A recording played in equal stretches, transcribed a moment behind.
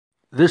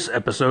This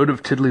episode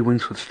of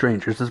Tiddlywinks with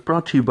Strangers is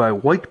brought to you by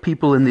White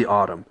People in the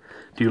Autumn.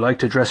 Do you like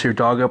to dress your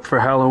dog up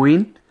for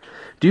Halloween?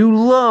 Do you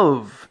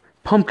love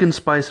pumpkin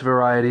spice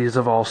varieties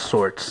of all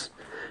sorts?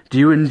 Do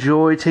you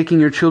enjoy taking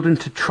your children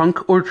to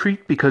trunk or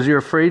treat because you're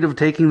afraid of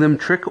taking them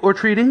trick or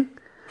treating?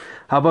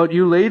 How about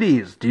you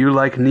ladies? Do you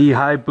like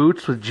knee-high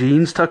boots with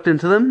jeans tucked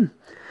into them?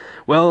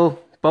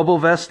 Well, bubble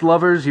vest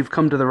lovers, you've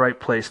come to the right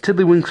place.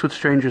 Tiddlywinks with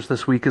Strangers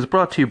this week is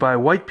brought to you by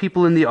White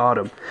People in the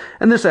Autumn,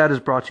 and this ad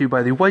is brought to you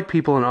by the White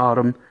People in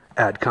Autumn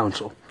Ad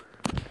Council.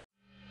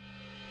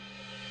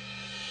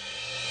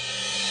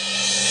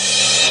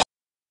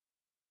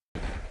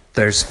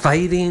 There's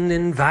fighting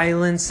and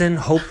violence and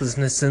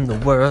hopelessness in the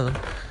world.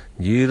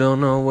 You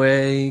don't know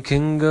where you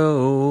can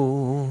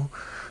go.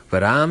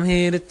 But I'm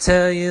here to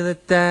tell you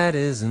that that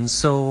isn't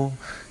so.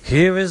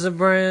 Here is a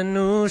brand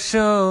new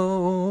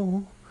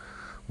show.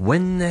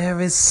 When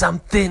there is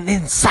something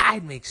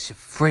inside makes you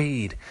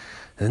afraid,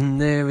 then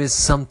there is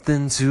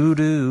something to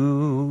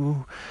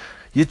do.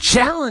 You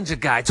challenge a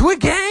guy to a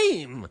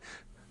game.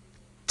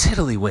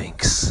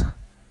 Tiddlywinks.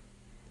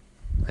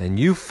 And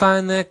you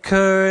find that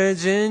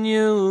courage in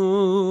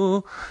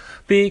you,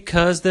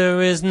 because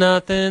there is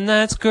nothing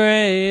that's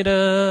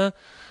greater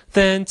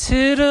than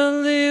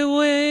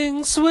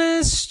Tiddlywinks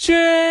with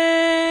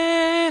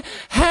Strangers.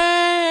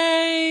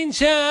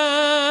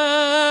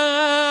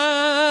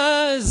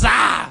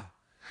 Ah!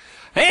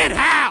 And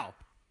how?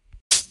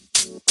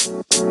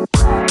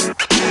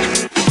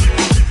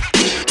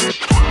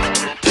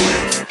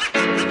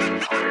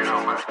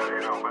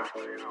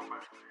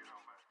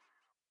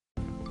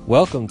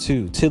 Welcome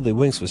to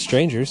Tiddlywinks with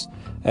Strangers,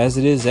 as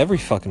it is every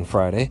fucking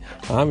Friday.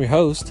 I'm your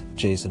host,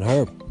 Jason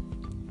Herb.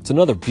 It's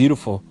another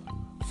beautiful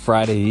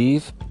Friday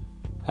Eve.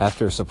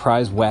 After a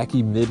surprise,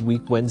 wacky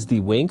midweek Wednesday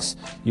winks,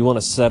 you want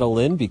to settle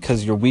in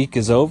because your week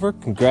is over.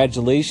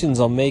 Congratulations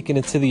on making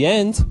it to the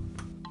end.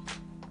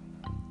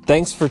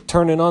 Thanks for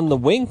turning on the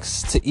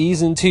winks to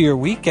ease into your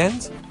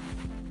weekend,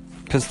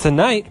 because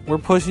tonight we're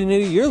pushing it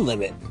to your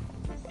limit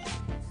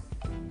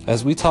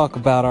as we talk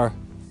about our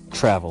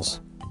travels.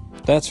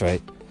 That's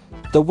right.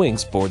 The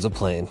Winks boards a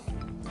plane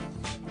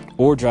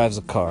or drives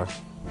a car.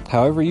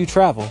 However you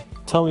travel,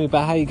 tell me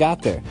about how you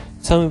got there.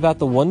 Tell me about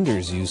the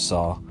wonders you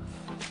saw.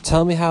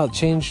 Tell me how it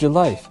changed your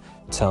life.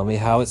 Tell me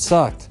how it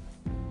sucked.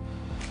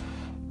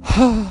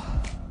 I'm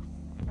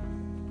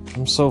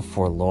so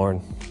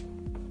forlorn.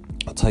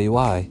 I'll tell you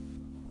why.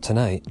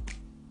 Tonight,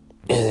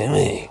 isn't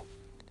me.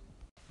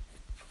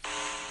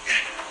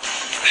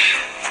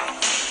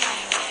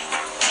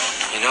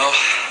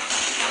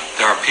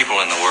 There are people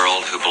in the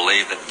world who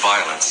believe that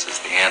violence is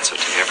the answer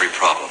to every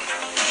problem.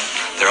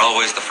 They're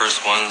always the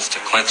first ones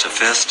to clench a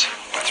fist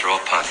or throw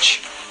a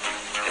punch.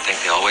 They think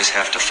they always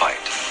have to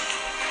fight.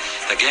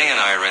 The gang and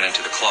I ran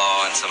into the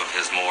Claw and some of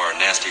his more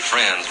nasty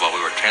friends while we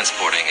were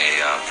transporting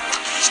a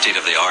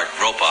state-of-the-art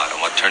robot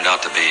on what turned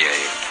out to be a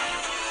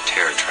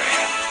terror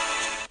train.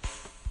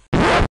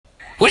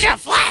 Where's your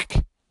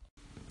flag?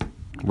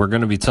 We're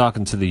going to be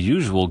talking to the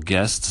usual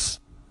guests,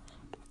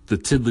 the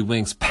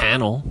Tiddlywinks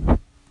panel.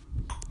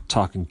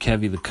 Talking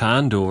Kevy the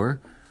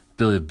Condor,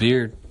 Billy the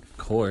Beard, of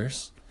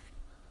course.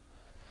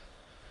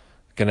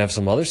 Gonna have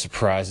some other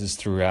surprises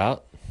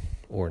throughout,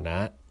 or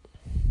not.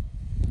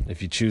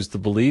 If you choose to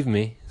believe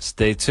me,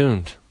 stay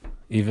tuned.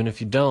 Even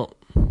if you don't,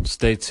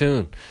 stay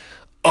tuned.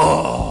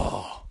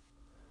 Oh,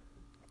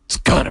 it's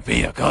gonna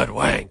be a good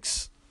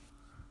Winks.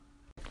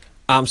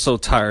 I'm so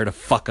tired of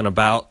fucking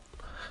about.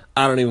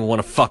 I don't even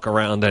want to fuck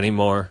around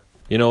anymore.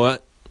 You know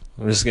what?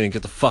 I'm just gonna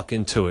get the fuck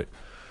into it.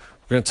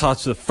 We're gonna talk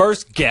to the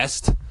first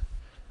guest.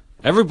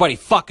 Everybody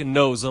fucking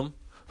knows him.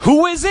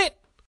 Who is it?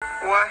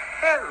 Well,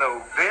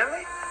 hello,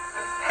 Billy.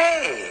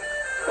 Hey,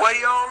 what do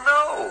y'all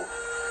know?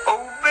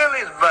 Old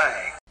Billy's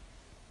back.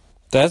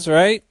 That's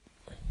right.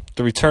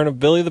 The return of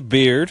Billy the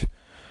Beard.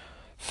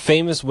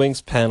 Famous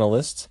Winks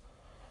panelist.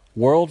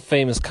 World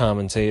famous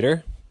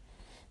commentator.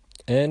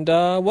 And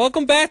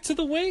welcome back to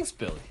the Winks,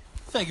 Billy.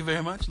 Thank you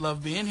very much.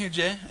 Love being here,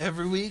 Jay.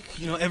 Every week,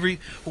 every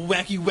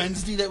wacky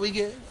Wednesday that we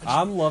get.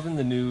 I'm loving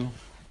the new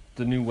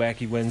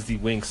Wacky Wednesday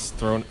Winks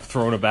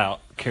thrown about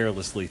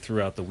carelessly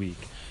throughout the week.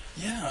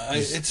 Yeah,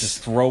 it's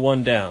just throw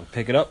one down,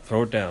 pick it up,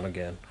 throw it down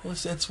again. Well,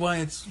 that's why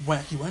it's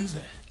Wacky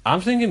Wednesday.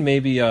 I'm thinking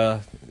maybe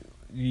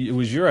it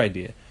was your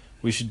idea.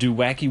 We should do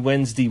Wacky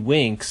Wednesday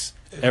Winks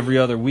every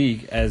other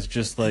week as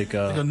just like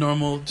a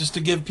normal, just to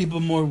give people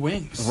more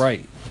winks.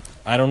 Right.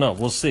 I don't know.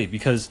 We'll see,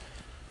 because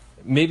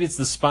maybe it's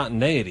the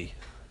spontaneity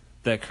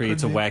that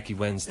creates a Wacky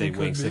Wednesday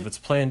Winks. If it's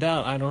planned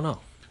out, I don't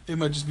know. It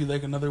might just be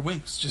like another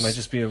Winks. It might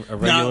just be a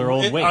regular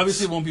old Winks.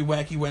 Obviously, it won't be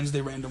Wacky Wednesday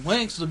Random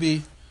Winks. It'll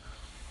be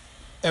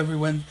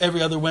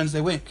every other Wednesday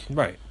Wink.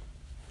 Right.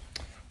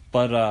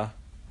 But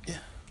yeah,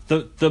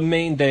 the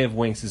main day of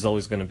Winks is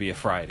always going to be a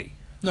Friday.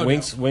 No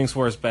Winks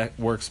doubt.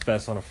 works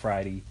best on a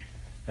Friday,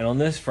 and on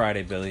this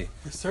Friday, Billy.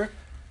 Yes, sir.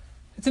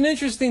 It's an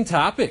interesting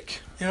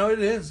topic. It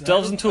is.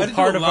 Delves into a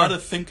part of lot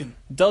of thinking.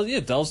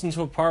 Delves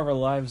into a part of our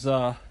lives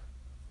that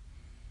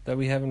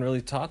we haven't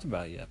really talked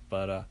about yet.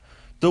 But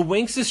The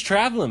Winks is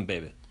traveling,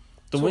 baby.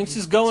 The Winks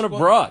is going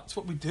abroad. That's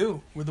what we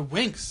do. We're the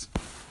Winks.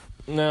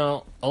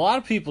 Now, a lot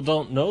of people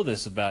don't know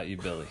this about you,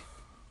 Billy.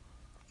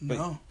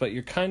 No. But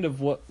you're kind of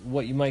what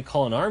you might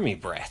call an army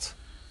brat.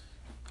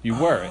 You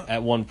were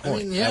at one point.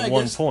 I mean, yeah, at I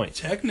one guess point.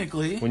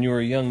 Technically. When you were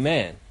a young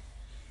man.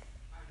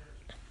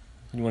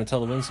 You want to tell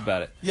the Winks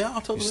about it? Yeah,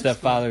 I'll tell the Your Winks.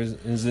 stepfather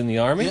is in the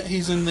army? Yeah,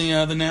 he's in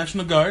the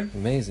National Guard.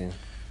 Amazing.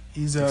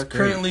 He's That's great.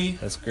 currently,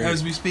 That's great.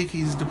 as we speak,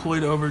 he's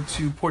deployed over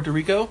to Puerto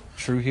Rico.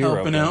 True hero.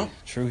 Helping Billy. out.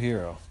 True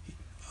hero.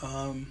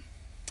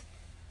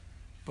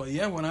 But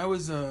yeah, when I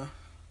was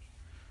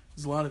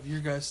there's a lot of your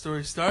guys'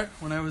 stories start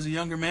when I was a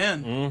younger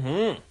man.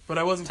 Mm-hmm. But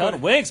I wasn't Tell the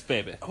Winks,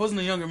 baby. I wasn't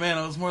a younger man.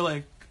 I was more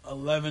like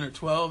 11 or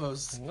 12.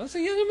 That's a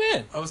younger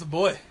man. I was a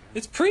boy.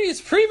 It's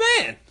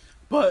pre-man.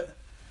 But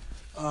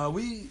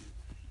we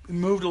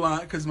moved a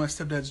lot because my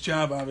stepdad's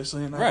job,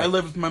 obviously, and Right. I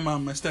lived with my mom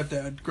and my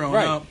stepdad growing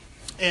Right. up,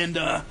 and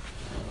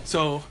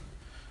so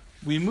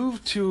we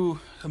moved to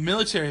a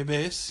military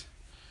base.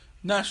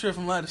 Not sure if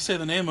I'm allowed to say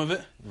the name of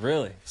it,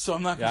 Really? so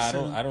I'm not going to Yeah, say.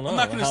 I don't know I'm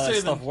not going to how that say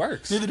stuff them.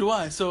 works. Neither do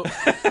I. So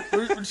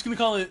we're just going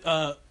to call it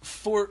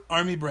Fort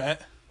Army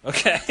Brat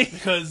Okay.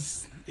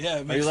 because yeah,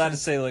 it Are makes you allowed to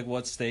sense. say like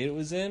what state it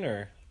was in,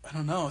 or I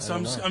don't know. So I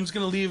don't know. I'm just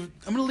going to leave.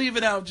 I'm going to leave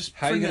it out just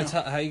how for are you now.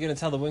 gonna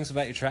tell the Winks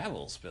about your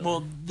travels, Billy?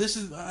 Well,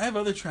 I have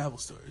other travel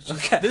stories.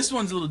 Okay. This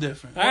one's a little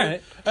different. All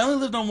right. I only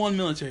lived on one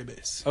military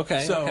base.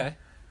 okay. So, Okay.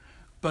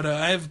 But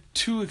I have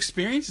 2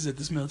 experiences at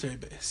this military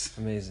base.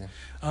 Amazing.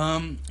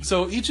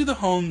 So each of the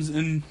homes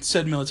in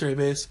said military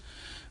base,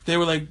 they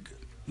were like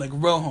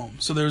row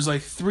homes. So there was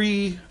like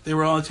 3. They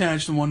were all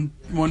attached in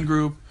one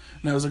group,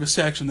 and that was like a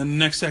section. Then the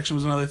next section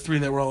was another 3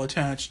 that were all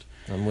attached.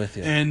 I'm with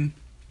you. And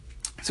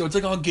so it's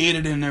like all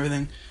gated in and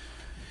everything.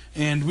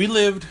 And we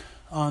lived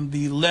on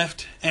the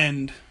left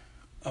end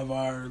of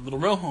our little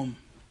row home.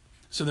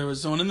 So there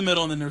was one in the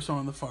middle, and then there was one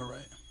on the far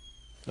right.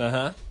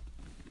 Uh-huh.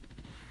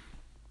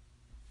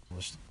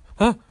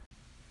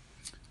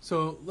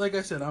 So, like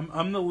I said,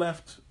 I'm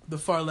the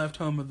far left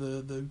home of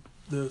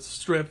the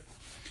strip.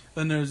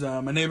 Then there's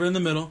my neighbor in the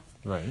middle,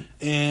 Right.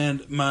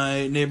 and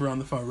my neighbor on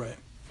the far right.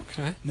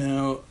 Okay.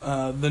 Now,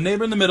 the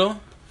neighbor in the middle,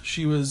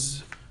 she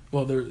was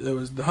there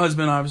was the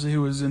husband, obviously,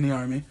 who was in the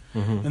army,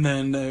 Mm-hmm. and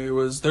then there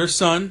was their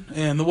son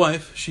and the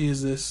wife. She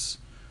is this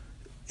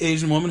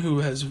Asian woman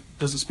who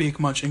doesn't speak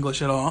much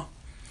English at all,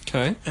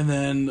 Okay. and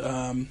then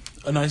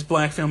a nice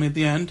black family at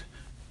the end.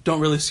 Don't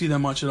really see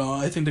them much at all.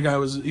 I think the guy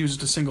was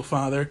just a single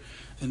father,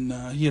 and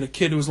he had a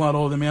kid who was a lot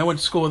older than me. I went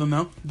to school with him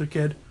though, the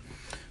kid.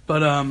 But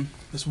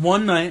this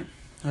one night,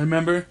 I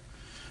remember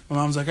my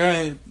mom was like, "All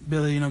right,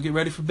 Billy, get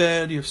ready for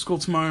bed. You have school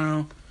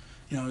tomorrow.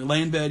 You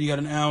lay in bed. You got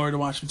an hour to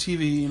watch some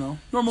TV.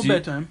 Normal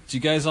bedtime." Do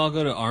you guys all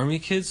go to Army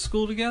kids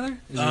school together?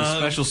 Is it a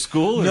special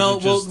school? Or No,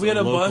 is it just we had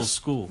a local bus.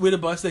 school? We had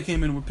a bus that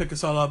came in and would pick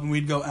us all up, and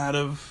we'd go out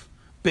of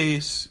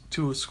base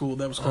to a school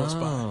that was close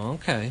by. Oh,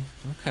 okay.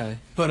 Okay.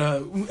 But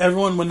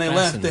everyone, when they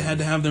left, they Fascinating. had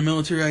to have their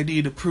military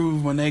ID to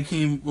prove when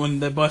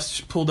the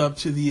bus pulled up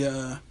to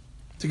the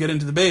to get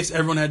into the base.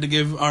 Everyone had to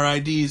give our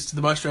IDs to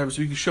the bus driver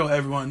so we could show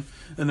everyone.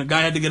 And the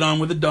guy had to get on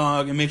with the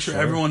dog and make sure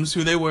Sure. everyone was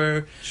who they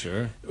were.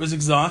 Sure. It was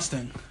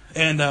exhausting.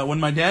 And when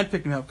my dad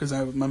picked me up, because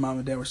my mom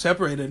and dad were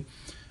separated,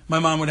 my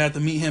mom would have to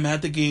meet him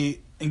at the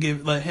gate and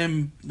give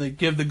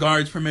the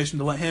guards permission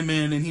to let him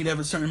in, and he'd have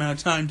a certain amount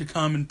of time to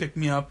come and pick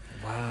me up.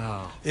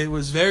 Wow. It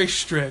was very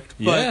strict.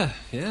 But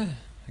Yeah.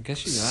 I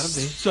guess you gotta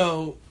be.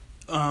 So,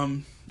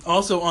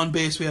 also on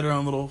base, we had our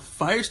own little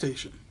fire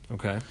station,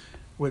 Okay.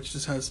 which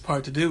just has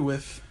part to do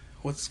with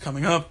what's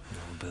coming up.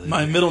 Billy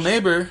My Winks. middle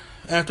neighbor,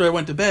 after I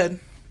went to bed,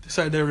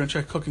 decided they were going to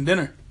try cooking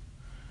dinner.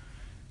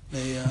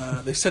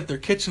 They set their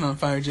kitchen on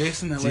fire,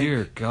 Jason, at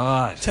Dear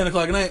God. 10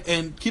 o'clock at night.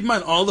 And keep in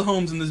mind, all the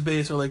homes in this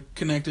base are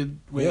connected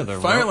with Yeah, they're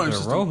fire alarm they're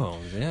system. row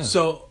homes. Yeah.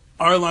 So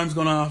our alarm's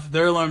going off,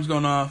 their alarm's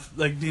going off.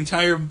 The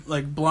entire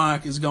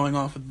block is going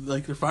off with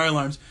their fire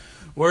alarms.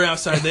 We're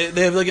outside.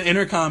 They have an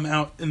intercom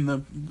out in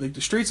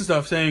the streets and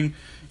stuff saying,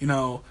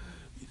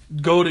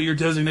 go to your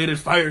designated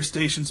fire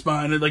station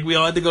spot. And we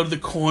all had to go to the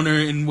corner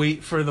and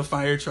wait for the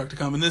fire truck to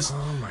come. And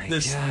Oh my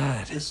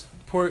God. this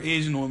poor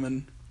Asian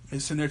woman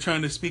is sitting there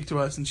trying to speak to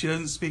us, and she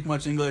doesn't speak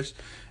much English,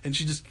 and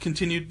she just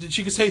continued.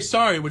 She could say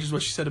sorry, which is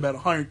what she said about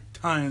 100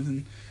 times,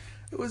 and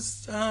it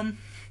was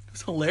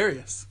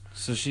hilarious.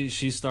 So she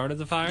started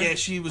the fire? Yeah,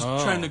 she was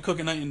trying to cook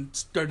at night and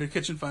started a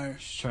kitchen fire.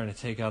 She's trying to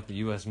take out the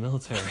U.S.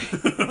 military.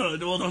 Well,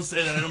 don't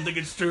say that. I don't think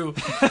it's true.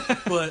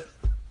 But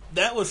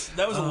that was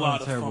a lot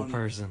of terrible fun.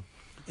 person.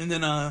 And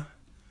then I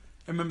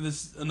remember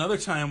another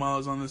time while I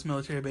was on this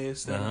military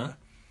base that Uh-huh.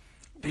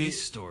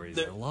 Base stories.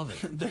 I love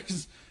it.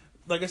 there's,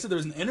 like I said, there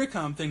was an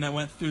intercom thing that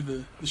went through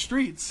the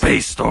streets.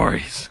 Base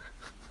stories.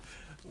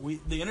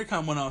 The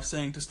intercom went off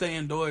saying to stay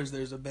indoors.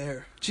 There's a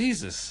bear.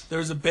 Jesus. There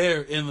was a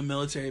bear in the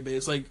military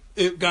base.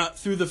 It got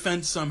through the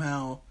fence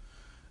somehow,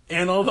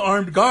 and all the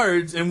armed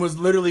guards, and was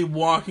literally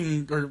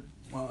walking or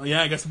Well,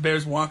 yeah, I guess the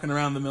bear's walking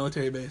around the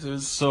military base. It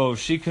was. So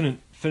she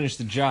couldn't finish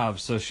the job,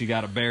 so she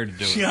got a bear to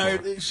do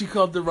it. She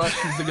called the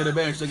Russians to get a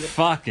bear. She's like,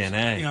 Fucking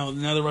A. you know,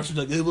 now the Russians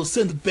are like, they will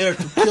send the bear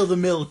to kill the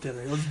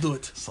military. Let's do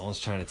it. Someone's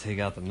trying to take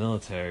out the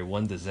military,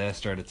 one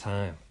disaster at a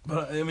time.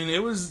 But I mean,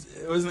 it was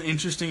an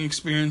interesting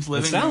experience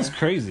living. It sounds there.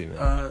 crazy,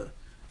 man.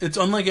 It's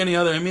unlike any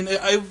other. I mean,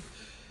 it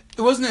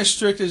wasn't as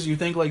strict as you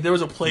think. Like there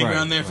was a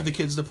playground there for right. the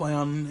kids to play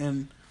on,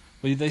 and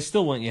But they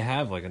still want you to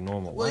have like a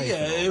normal life. yeah,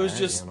 and all it was that,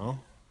 just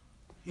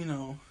you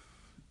know?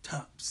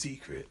 top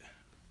secret.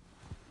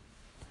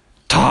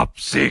 Top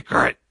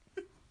secret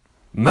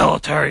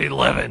military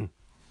living.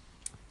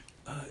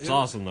 It's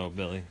awesome though,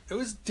 Billy. It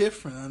was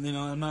different.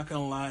 I'm not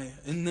gonna lie.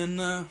 And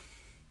then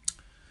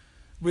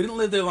we didn't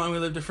live there long. We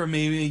lived there for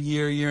maybe a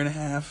year and a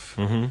half.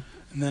 Mm-hmm.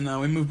 And then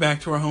we moved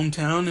back to our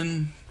hometown,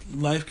 and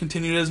life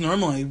continued as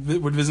normal. I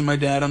would visit my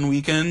dad on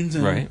weekends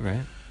and Right.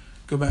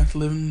 go back to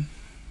living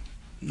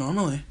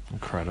normally.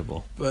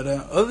 Incredible. But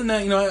other than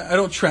that, I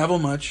don't travel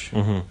much.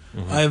 Mm-hmm.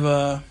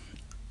 Mm-hmm.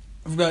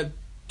 I've got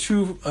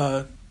two.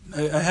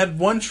 I had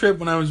one trip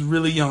when I was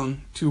really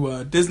young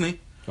to Disney.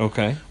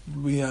 Okay.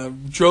 We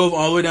drove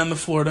all the way down to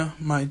Florida.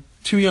 My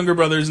two younger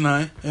brothers and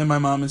I, and my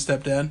mom and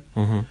stepdad.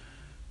 Mm-hmm.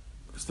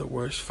 It was the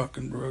worst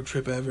fucking road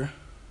trip ever.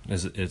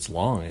 It's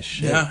long as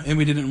shit. Yeah, and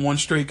we did it in one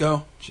straight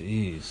go.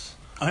 Jeez.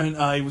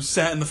 I was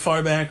sat in the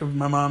far back of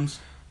my mom's.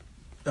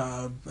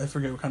 I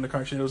forget what kind of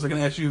car she had. It was like an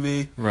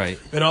SUV. Right.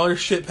 We had all her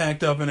shit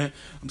packed up in it.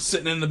 I'm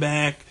sitting in the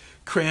back,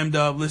 crammed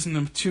up,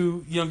 listening to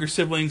two younger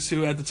siblings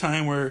who at the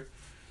time were,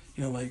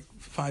 like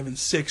 5 and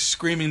 6,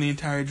 screaming the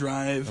entire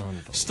drive,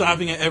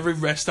 stopping at every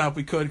rest stop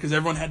we could because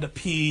everyone had to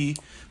pee.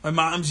 My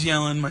mom's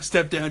yelling, my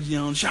stepdad's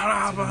yelling, "Shut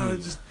up!"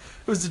 It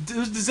was a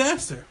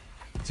disaster.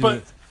 Dude,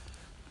 But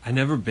I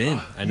never been.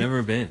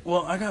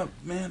 well,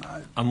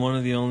 I'm one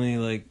of the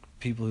only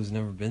people who's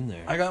never been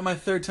there. I got my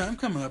third time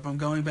coming up. I'm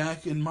going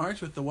back in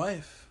March with the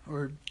wife,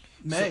 or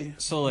May.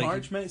 So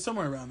March, May,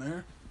 somewhere around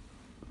there.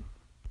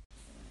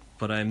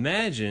 But I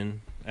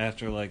imagine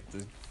after the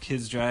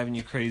kids driving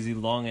you crazy,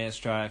 long ass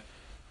drive,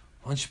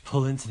 why don't you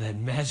pull into that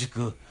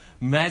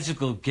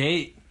magical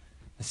gate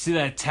and see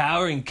that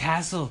towering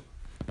castle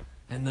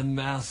and the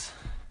mouse?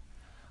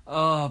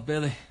 Oh,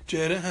 Billy.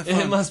 Jay, I didn't have fun.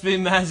 It must be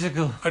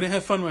magical. I didn't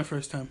have fun my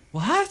first time.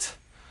 What?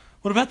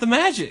 What about the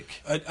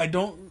magic? I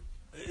don't.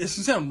 This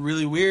can sound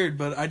really weird,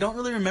 but I don't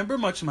really remember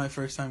much of my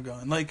first time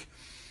going.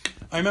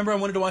 I remember I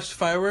wanted to watch the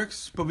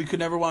fireworks, but we could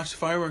never watch the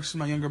fireworks because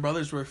my younger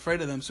brothers were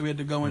afraid of them, so we had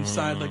to go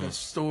inside a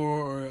store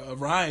or a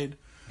ride.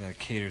 Gotta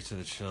cater to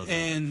the children.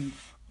 And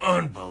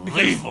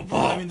unbelievable.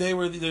 Because, they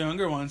were the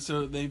younger ones,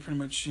 so they pretty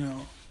much,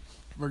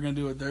 we're gonna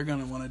do what they're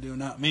gonna want to do,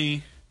 not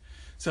me.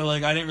 So I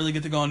didn't really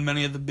get to go on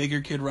many of the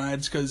bigger kid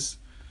rides because,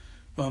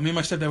 well, me and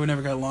my stepdad we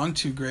never got along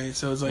too great.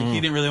 So it was he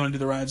didn't really want to do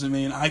the rides with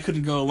me, and I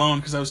couldn't go alone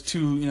because I was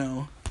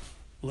too,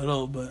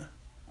 little. But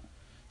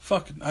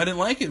fuck, I didn't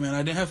like it, man.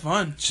 I didn't have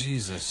fun.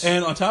 Jesus.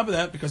 And on top of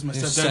that, because my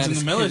stepdad's in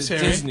the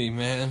military, Disney,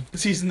 man.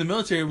 because he's in the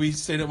military, we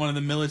stayed at one of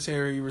the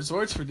military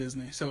resorts for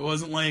Disney. So it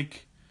wasn't it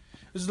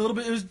was a little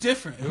bit. It was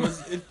different.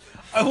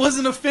 I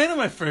wasn't a fan of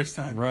my first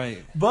time.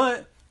 Right.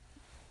 But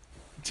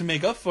to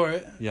make up for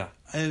it, yeah,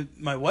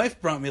 my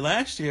wife brought me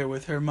last year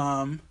with her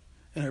mom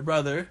and her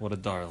brother. What a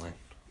darling.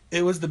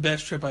 It was the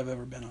best trip I've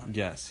ever been on.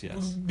 Yes.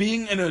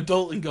 Being an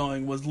adult and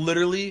going was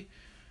literally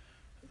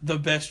the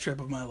best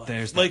trip of my life.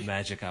 There's that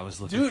magic I was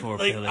looking for,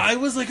 Billy. I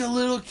was like a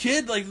little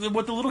kid,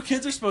 what the little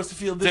kids are supposed to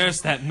feel.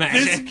 There's that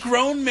magic. This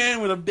grown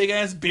man with a big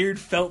ass beard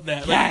felt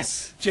that.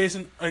 Yes,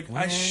 Jason.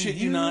 I shit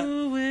you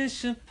not.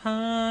 Wish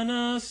upon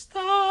a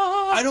star.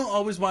 I don't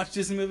always watch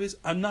Disney movies.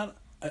 I'm not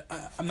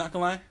gonna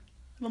lie. I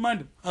don't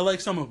mind them. I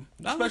like some of them,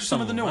 especially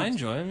some of the new ones. I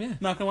enjoy them. Yeah.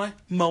 Not gonna lie.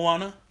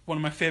 Moana, one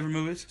of my favorite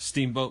movies.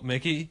 Steamboat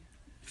Mickey.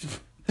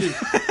 Dude,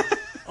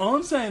 all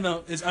I'm saying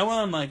though is I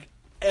went on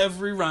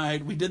every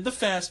ride. We did the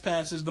fast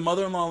passes. The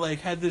mother-in-law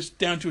had this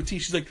down to a T.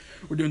 She's like,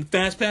 "We're doing the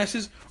fast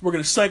passes. We're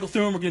gonna cycle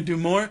through them. We're gonna do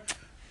more."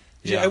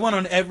 Yeah. I went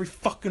on every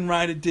fucking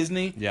ride at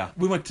Disney. Yeah.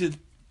 We went to,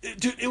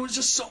 dude. It was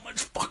just so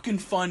much fucking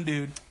fun,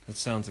 dude. That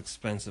sounds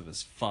expensive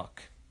as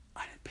fuck.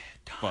 I didn't pay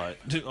a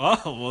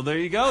dime. But there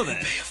you go then. I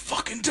didn't pay a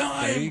fucking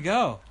dime. There you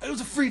go. It was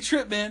a free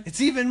trip, man.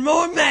 It's even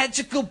more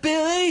magical,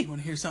 Billy. You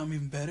want to hear something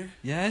even better?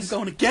 Yes. I'm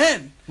going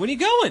again. When are you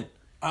going?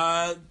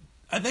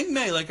 I think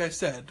May, like I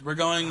said. We're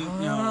going,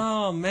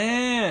 Oh,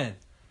 man.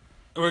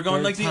 We're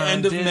going the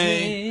end of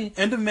May.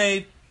 End of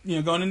May,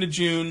 going into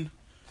June.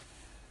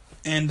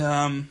 And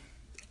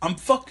I'm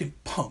fucking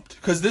pumped.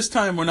 Because this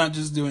time we're not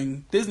just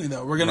doing Disney,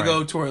 though. We're going to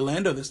go to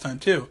Orlando this time,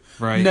 too.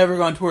 Right. Never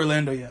gone to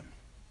Orlando yet.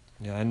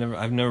 Yeah,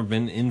 I've never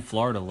been in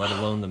Florida, let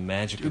alone the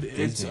magic of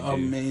Disney. It's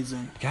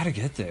amazing. Gotta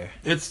get there.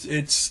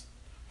 It's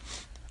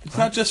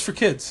not just for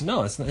kids.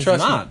 No, it's Trust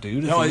not, me.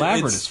 dude. It's No,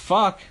 elaborate as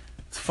fuck.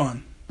 It's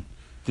fun.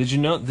 Did you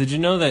know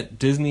that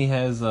Disney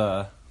has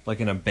an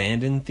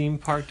abandoned theme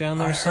park down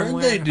there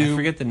somewhere? I heard they do. I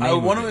forget the name. I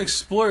want to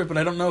explore it, but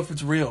I don't know if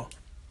it's real.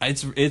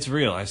 It's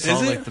real. I saw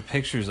Is it? the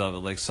pictures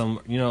of it, some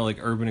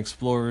urban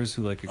explorers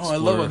who I explore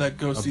love all that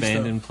ghosty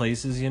abandoned stuff.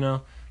 places,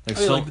 Like,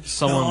 Oh, yeah, like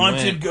someone the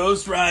haunted went,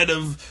 ghost ride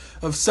of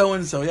so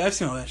and so. Yeah, I've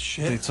seen all that they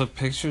shit. took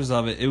pictures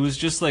of it. It was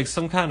just like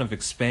some kind of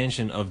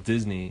expansion of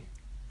Disney.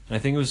 And I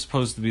think it was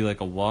supposed to be like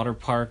a water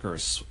park or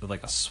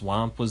like a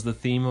swamp was the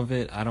theme of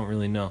it. I don't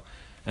really know.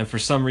 And for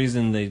some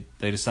reason, they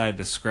decided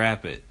to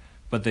scrap it.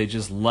 But they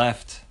just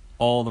left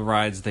all the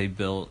rides they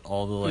built,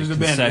 all the like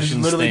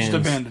concession literally stands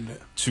just abandoned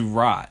it. to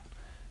rot.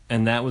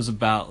 And that was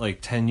about like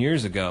 10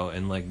 years ago,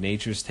 and like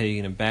nature's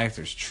taking it back.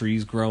 There's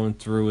trees growing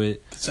through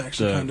it. It's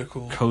actually kind of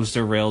cool.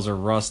 Coaster rails are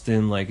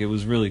rusting. Like, it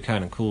was really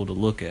kind of cool to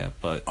look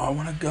at, but I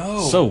want to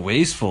go. so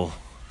wasteful.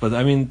 But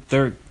I mean,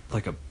 they're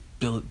like a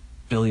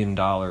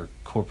billion-dollar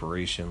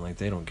corporation. Like,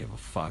 they don't give a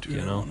fuck, Dude,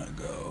 you know. I want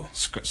to go.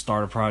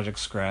 Start a project,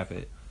 scrap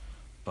it.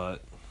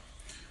 But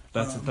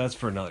that's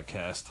for another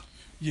cast.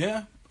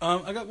 Yeah.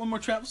 I got one more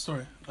travel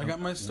story. I got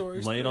my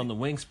stories. Lay it on the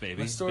Winks,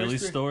 baby. My stories Billy's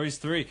 3. Stories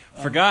 3.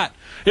 Forgot.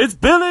 It's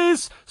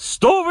Billy's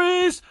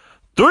Stories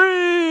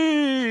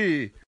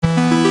 3!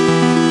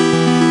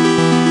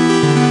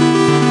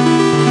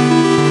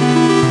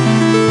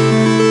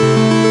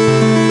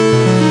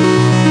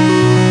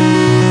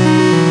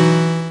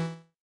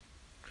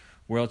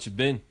 Where else you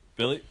been,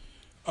 Billy?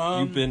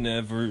 You've been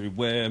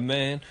everywhere,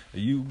 man.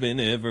 You've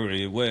been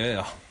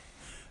everywhere.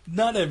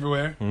 Not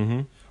everywhere.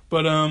 Mm-hmm.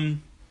 But,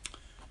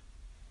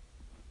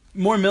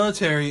 more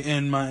military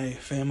in my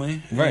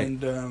family. Right.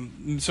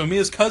 And so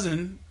Mia's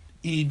cousin,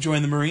 he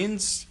joined the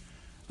Marines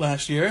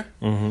last year.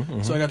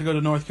 Mm-hmm. So I got to go to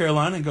North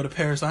Carolina and go to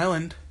Parris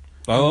Island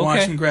Oh, and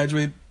watch okay. him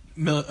graduate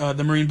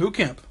the Marine boot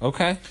camp.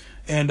 Okay.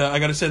 And I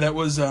got to say that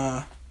was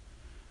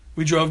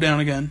we drove down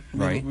again.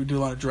 Right. We do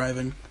a lot of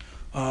driving.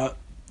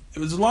 It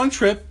was a long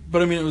trip,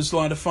 but I mean it was a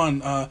lot of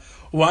fun.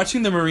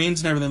 Watching the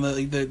Marines and everything,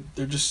 like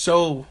they're just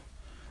so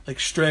like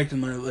strict,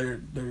 and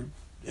they're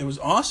it was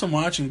awesome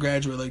watching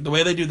graduate. Like the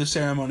way they do the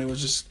ceremony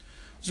was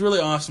really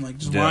awesome. Like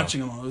just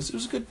watching them all. It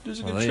was a good trip.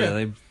 Yeah,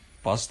 they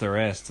bust their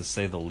ass, to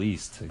say the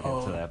least, to get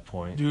to that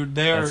point. Dude,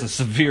 that's a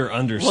severe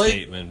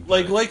understatement.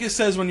 Like it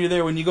says when you're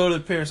there, when you go to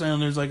Parris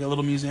Island, there's like a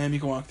little museum you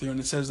can walk through, and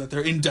it says that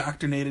they're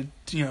indoctrinated,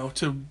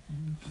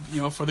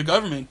 for the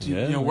government,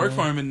 work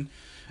for them, and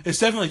it's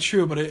definitely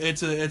true. But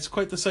it's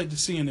quite the sight to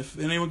see, and if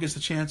anyone gets the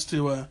chance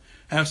to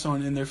have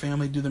someone in their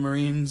family do the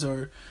Marines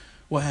or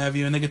what have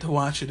you, and they get to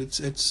watch it,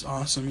 it's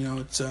awesome.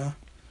 It's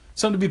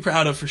something to be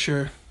proud of for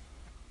sure.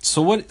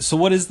 So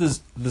what is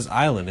this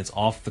island? It's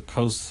off the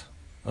coast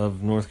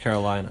of North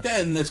Carolina. Yeah,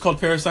 and it's called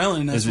Parris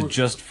Island. And is it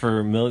just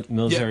for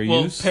military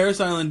use? Parris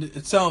Island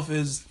itself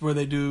is where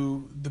they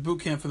do the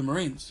boot camp for the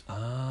Marines.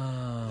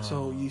 Oh.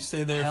 So you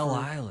stay there. Hell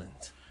Island.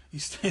 You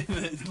stay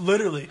there,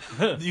 literally.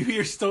 You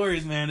hear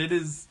stories, man.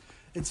 It's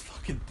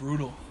fucking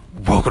brutal.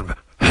 Welcome to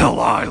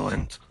Hell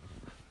Island.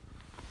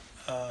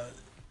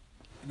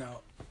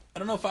 I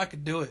don't know if I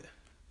could do it.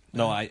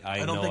 No, I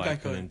don't know think I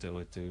couldn't do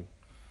it, dude.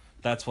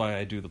 That's why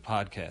I do the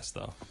podcast,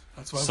 though.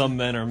 That's why some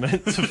men are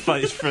meant to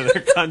fight for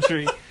their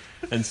country,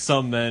 and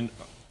some men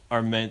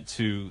are meant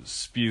to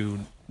spew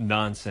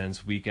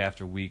nonsense week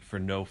after week for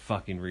no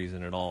fucking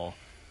reason at all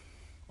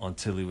on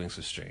Tiddlywinks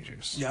with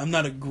Strangers. Yeah, I'm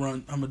not a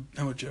grunt. I'm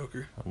a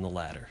joker. On the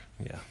latter,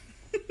 yeah.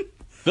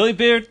 Billy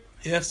Beard.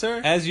 Yes,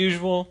 sir. As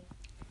usual,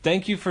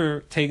 thank you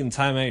for taking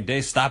time out of your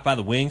day. Stop by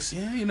the Winks.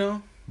 Yeah,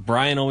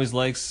 Brian always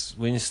likes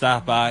when you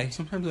stop by.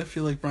 Sometimes I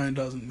feel like Brian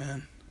doesn't,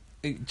 man.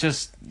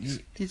 He's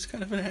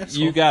kind of an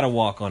asshole. You gotta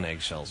walk on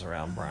eggshells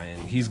around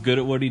Brian. He's good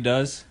at what he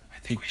does. I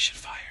think we should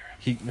fire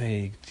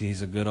him.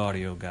 He's a good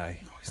audio guy.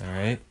 No, he's all not.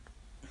 right.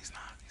 He's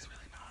not. He's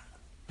really not.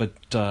 But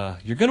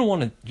you're gonna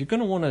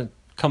want to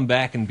come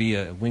back and be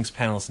a Winks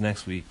panelist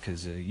next week,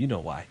 because you know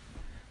why.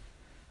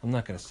 I'm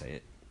not gonna say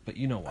it, but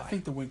you know why. I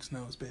think the Winks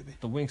knows, baby.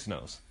 The Winks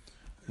knows.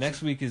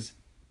 Next week is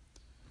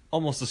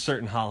almost a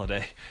certain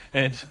holiday,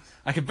 and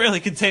I can barely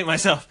contain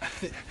myself.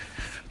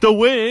 The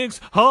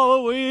Winks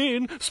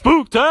Halloween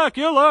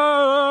Spooktacular!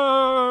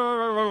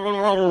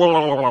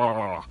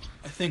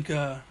 I think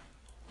I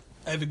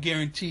have a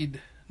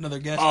guaranteed another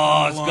guest.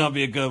 Oh, it's going to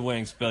be a good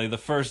Winks, Billy. The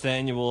first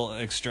annual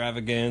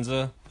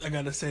extravaganza. I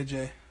got to say,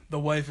 Jay, the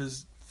wife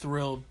is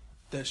thrilled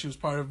that she was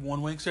part of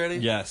One Winks already.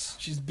 Yes.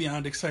 She's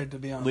beyond excited to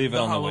be on Leave it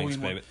the on Halloween the Winks,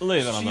 one. baby.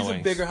 Leave it on the Winks.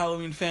 She's a bigger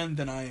Halloween fan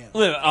than I am.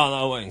 Leave it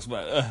on the Winks,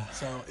 but...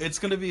 So, it's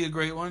going to be a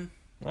great one.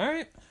 All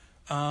right.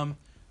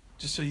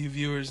 Just so you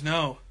viewers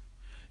know,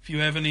 if you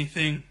have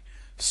anything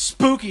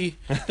spooky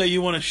that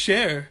you want to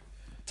share,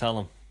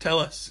 tell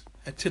us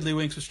at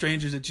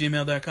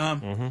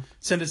tiddlywinkswithstrangers@gmail.com. Mm-hmm.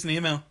 Send us an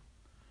email.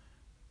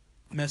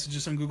 Message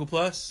us on Google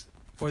Plus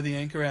or the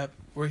Anchor app.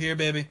 We're here,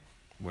 baby.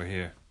 We're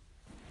here.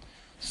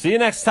 See you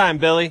next time,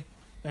 Billy.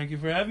 Thank you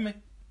for having me.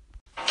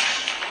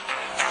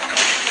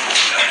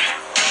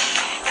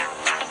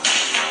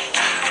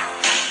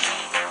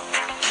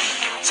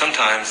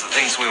 Sometimes the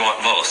things we want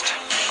most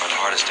are the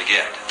hardest to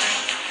get.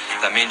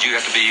 That means you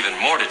have to be even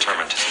more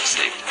determined to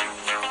succeed.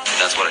 But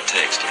that's what it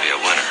takes to be a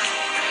winner.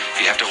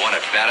 You have to want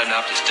it bad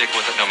enough to stick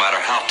with it no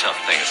matter how tough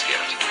things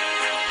get.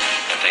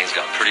 And things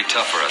got pretty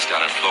tough for us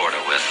down in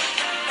Florida with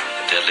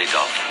the Deadly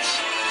Dolphins.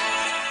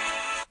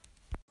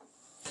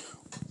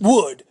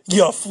 Would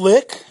ya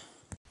flick?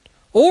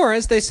 Or,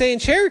 as they say in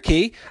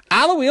Cherokee,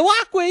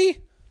 Alawilakwi.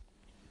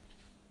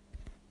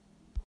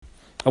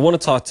 I want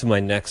to talk to my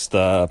next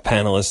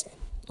panelist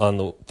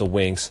on the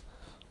Wings.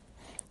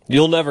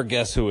 You'll never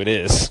guess who it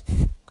is.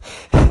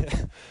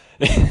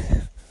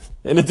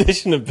 In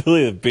addition to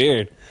Billy the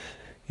Beard,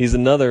 he's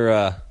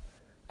another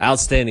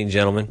outstanding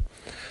gentleman.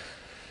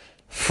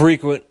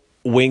 Frequent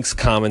Winks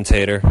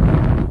commentator.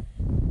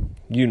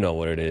 You know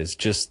what it is.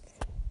 Just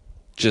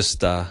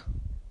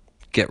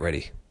get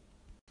ready.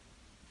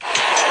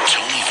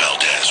 Tony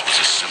Valdez was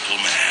a simple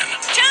man.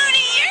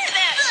 Tony, you're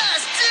the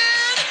best,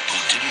 dude! Who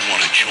didn't want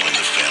to join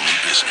the family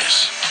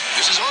business.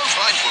 This is all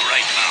fine for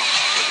right now,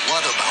 but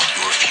what about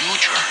your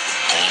future?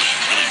 All he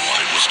really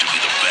wanted was to be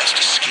the best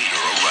skater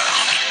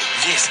around.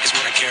 This is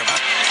what I care about.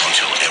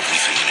 Until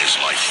everything in his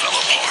life fell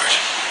apart.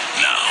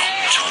 Now,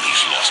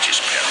 Tony's lost his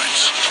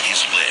parents,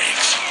 his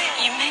legs,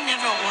 You may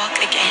never walk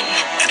again.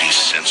 and his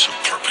sense of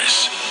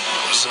purpose.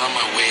 I was on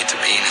my way to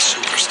being a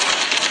superstar.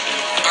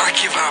 I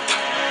give up.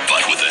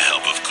 But with the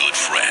help of good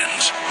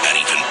friends and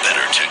even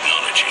better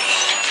technology,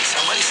 Can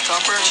somebody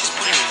stop her? She's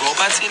putting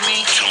robots in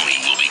me. Tony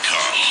will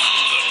become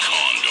the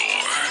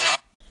Condor.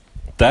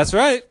 That's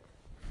right.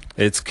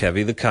 It's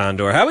Kevy the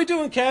Condor. How we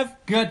doing, Kev?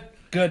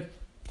 Good.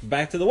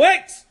 Back to the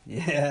Wings.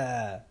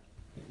 Yeah.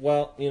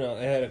 Well, I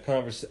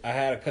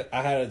had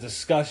I had a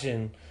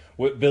discussion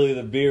with Billy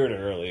the Beard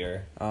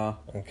earlier.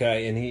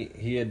 Okay, and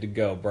he had to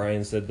go.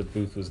 Brian said the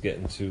booth was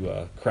getting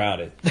too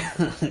crowded,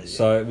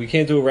 so we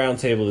can't do a round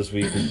table this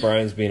week because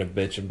Brian's being a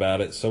bitch about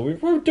it. So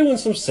we're doing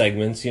some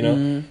segments,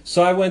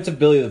 So I went to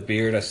Billy the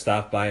Beard. I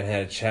stopped by and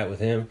had a chat with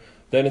him.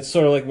 Then it's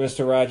sort of like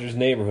Mr. Rogers'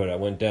 Neighborhood. I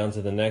went down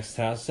to the next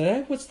house. Said,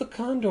 "Hey, what's the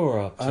Condor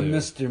up to?" I'm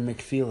Mr.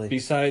 McFeely.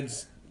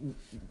 Besides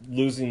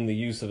losing the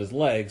use of his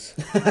legs.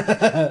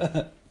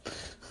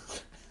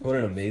 What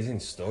an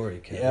amazing story,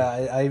 Kevin. Yeah,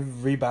 I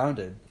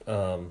rebounded.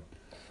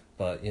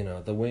 But,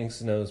 the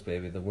Winks knows,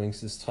 baby. The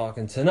Winks is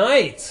talking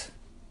tonight.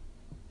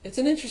 It's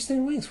an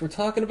interesting Winks. We're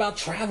talking about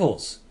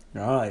travels.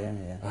 Oh,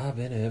 yeah. I've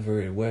been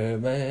everywhere,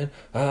 man.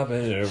 I've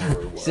been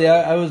everywhere. See,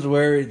 I was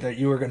worried that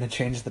you were going to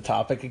change the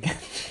topic again.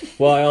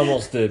 Well, I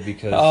almost did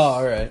because, Oh,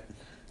 all right.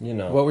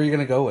 What were you going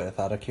to go with,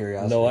 out of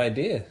curiosity? no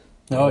idea.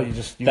 No,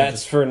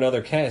 That's for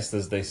another cast,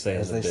 as they say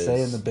as in the they biz.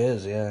 say in the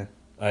biz, yeah.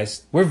 I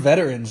We're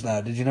veterans now.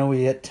 Did you know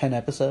we hit 10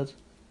 episodes?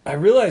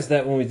 realized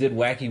that when we did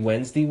Wacky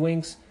Wednesday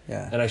Winks,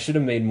 Yeah. and I should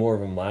have made more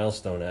of a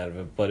milestone out of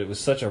it, but it was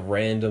such a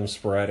random,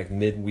 sporadic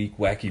midweek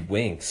Wacky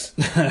Winks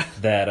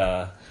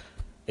that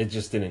it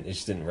just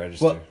didn't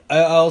register. Well, I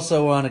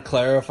also want to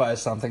clarify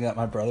something that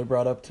my brother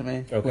brought up to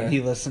me Okay. when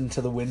he listened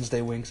to the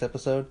Wednesday Winks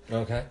episode.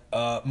 Okay.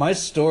 My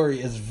story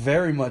is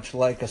very much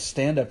like a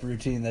stand-up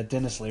routine that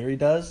Dennis Leary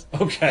does.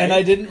 Okay. And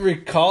I didn't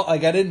recall, I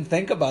didn't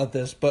think about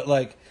this, but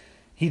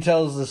he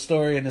tells the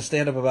story in his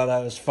stand-up about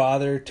how his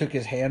father took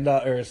his hand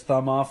out, or his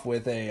thumb off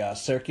with a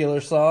circular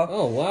saw.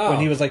 Oh, wow.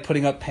 When he was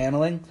putting up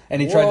paneling,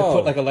 and he tried to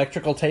Whoa. put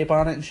electrical tape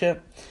on it and shit.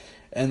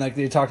 And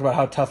they talked about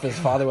how tough his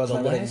father was. The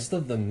and everything. last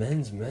of the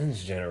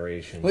men's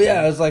generation. Well,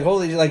 yeah, I was like,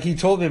 holy, he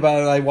told me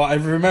about it. I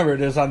remembered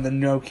it was on the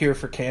No Cure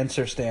for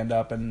Cancer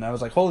stand-up, and I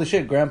was like, holy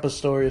shit, Grandpa's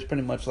story is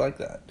pretty much like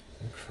that.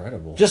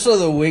 Incredible. Just so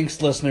the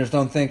Winks listeners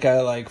don't think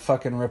I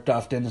fucking ripped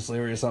off Dennis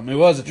Leary or something. It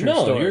was a true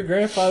story. Your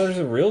grandfather's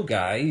a real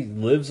guy. He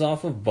lives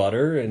off of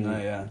butter and Oh,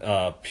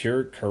 yeah.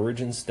 pure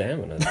courage and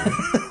stamina.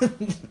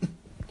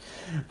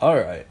 All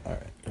right.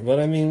 But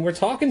I mean, we're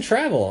talking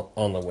travel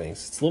on the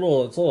Wings. It's a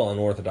little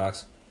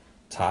unorthodox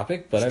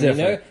topic, but It's I mean,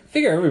 different. I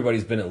figure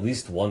everybody's been at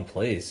least one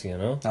place,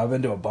 I've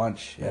been to a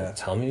bunch. Yeah.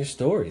 Tell me your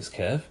stories,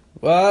 Kev.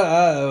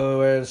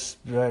 Well,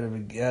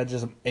 I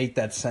just ate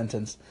that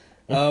sentence.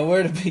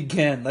 Where to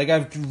begin?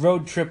 I've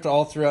road tripped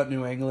all throughout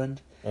New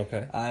England.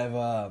 Okay.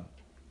 I've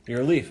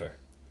You're a leafer.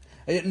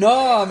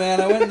 no, man.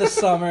 I went in the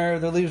summer.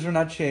 The leaves were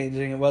not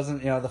changing. It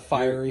wasn't the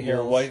fiery You're a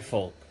hills. white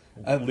folk.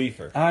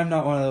 Leafer. I'm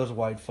not one of those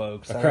white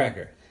folks. A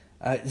cracker.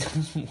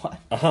 What?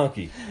 A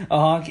honky. A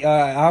honky.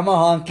 I'm a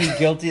honky,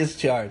 guilty as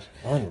charged.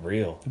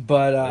 Unreal.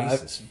 But Nice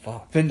I've as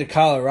fuck. been to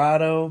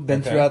Colorado,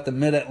 been Okay. throughout the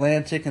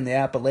Mid-Atlantic and the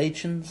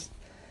Appalachians.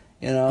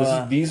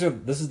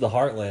 This is the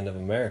heartland of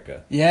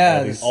America.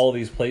 Yeah, All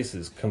these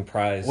places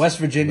comprise West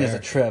Virginia's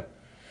America. a trip.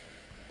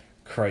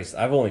 Christ,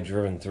 I've only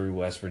driven through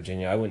West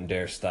Virginia. I wouldn't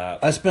dare stop.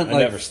 I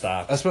never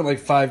stopped. I spent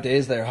 5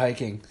 days there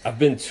hiking. I've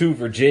been to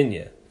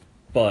Virginia,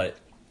 but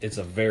it's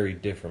a very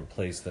different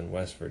place than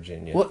West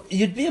Virginia. Well,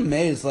 you'd be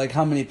amazed,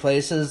 how many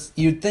places.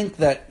 You'd think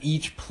that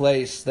each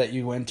place that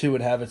you went to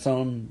would have its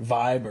own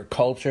vibe or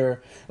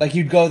culture.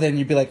 You'd go there and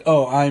you'd be like,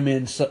 "Oh, I'm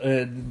in,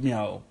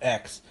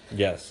 X."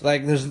 Yes.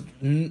 There's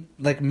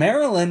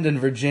Maryland and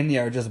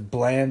Virginia are just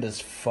bland as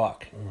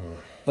fuck.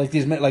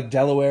 These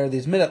Delaware,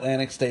 these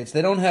Mid-Atlantic states,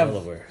 they don't have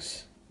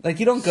Delaware's.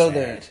 you don't go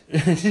there.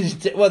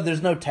 Well,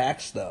 there's no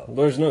tax though.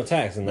 There's no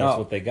tax, and that's No.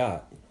 what they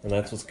got. And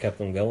that's what's kept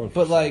them going. For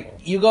But so long.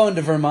 you go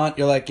into Vermont,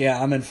 you're like,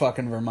 yeah, I'm in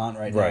fucking Vermont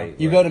right now. Right,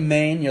 You right. go to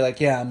Maine, you're like,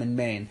 yeah, I'm in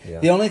Maine. Yeah.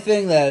 The only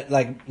thing that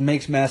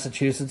makes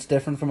Massachusetts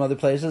different from other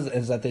places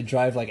is that they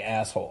drive like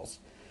assholes.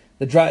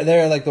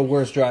 They're the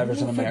worst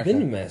drivers in I've America. been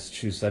to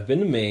Massachusetts. I've been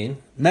to Maine.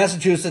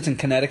 Massachusetts and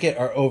Connecticut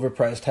are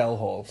overpriced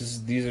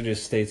hellholes. These are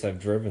just states I've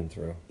driven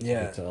through.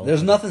 Yeah, To tell there's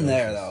the nothing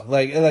there places.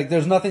 though. Like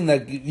there's nothing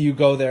that you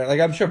go there.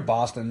 Like I'm sure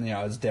Boston,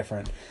 is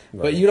different,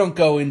 but Right. you don't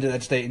go into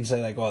that state and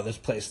say like, "Oh, this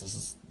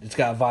place it's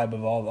got a vibe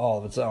of all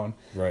of its own."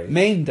 Right.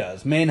 Maine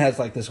does. Maine has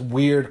like this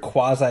weird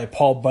quasi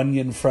Paul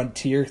Bunyan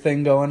frontier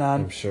thing going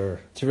on. I'm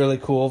sure. It's really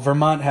cool.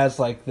 Vermont has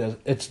like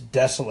it's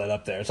desolate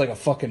up there. It's like a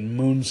fucking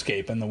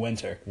moonscape in the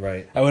winter.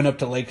 Right. I went up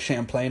to Lake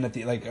Champlain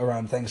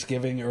around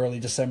Thanksgiving, early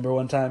December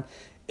one time.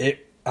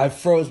 I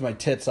froze my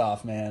tits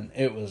off, man.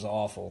 It was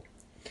awful.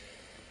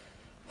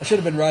 I should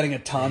have been riding a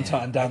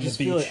tauntaun down the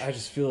beach. I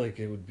just feel like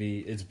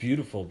it's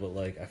beautiful, but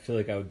like I feel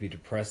like I would be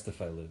depressed if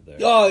I lived there.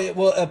 Oh, yeah,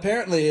 well,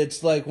 apparently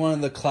it's like one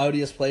of the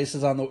cloudiest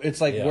places on the... It's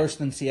like Yeah. worse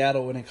than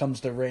Seattle when it comes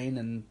to rain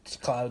and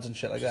clouds and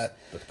shit like that.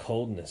 The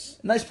coldness.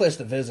 Nice place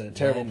to visit.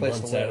 Terrible 9 place to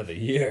months live. out of the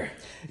year.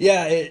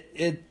 Yeah,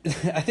 it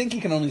I think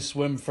you can only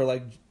swim for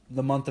like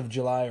the month of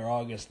July or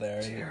August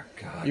there. Dear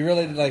God. You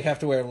really like have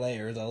to wear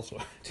layers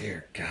elsewhere.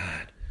 Dear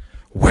God.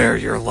 Wear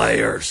your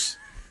layers.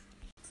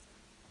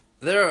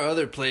 There are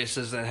other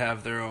places that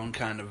have their own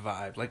kind of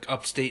vibe, like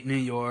upstate New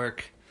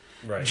York,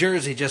 Right.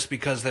 Jersey, just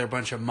because they're a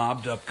bunch of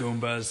mobbed up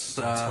Goombas.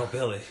 Tell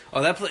Billy.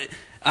 Oh, that place.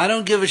 I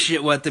don't give a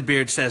shit what the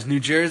beard says. New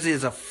Jersey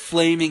is a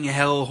flaming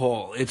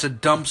hellhole. It's a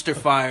dumpster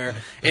fire.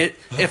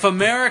 If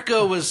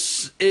America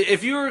was,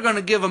 if you were going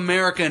to give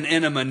America an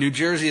enema, New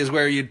Jersey is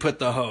where you'd put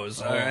the hose.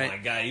 All Oh right. my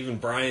God! Even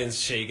Brian's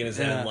shaking his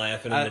head and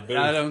laughing in the booth.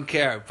 I don't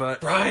care, but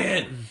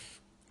Brian.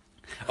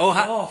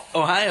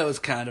 Ohio's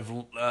kind of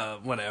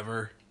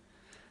whatever.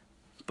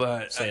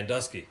 But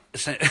Sandusky.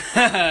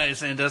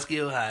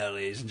 Sandusky, Ohio,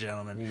 ladies and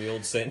gentlemen. The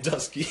old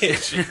Sandusky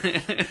issue.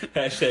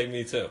 Hashtag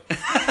me too.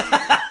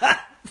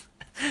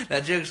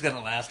 That joke's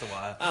gonna last a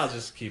while. I'll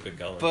just keep it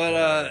going.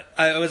 But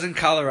I was in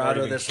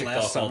Colorado Already this kicked last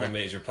off all summer. the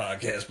major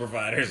podcast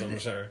providers, I'm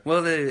sure.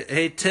 Well,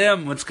 hey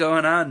Tim, what's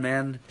going on,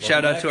 man?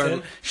 Shout out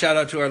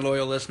to our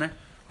loyal listener.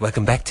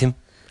 Welcome back, Tim.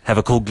 Have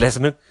a cold glass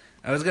of milk.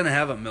 I was gonna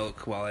have a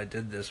milk while I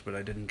did this, but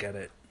I didn't get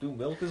it. Dude,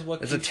 milk is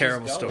what It's a keeps us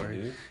terrible going, story.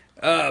 Dude.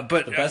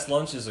 But The best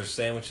lunches are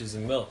sandwiches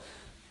and milk.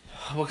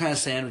 what kind of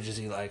sandwiches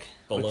do you like?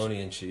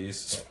 Bologna and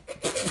cheese.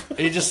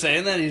 Are you just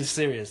saying that? Are you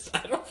serious?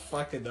 I don't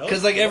fucking know.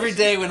 Because like every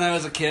day when I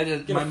was a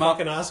kid, Get my a mom.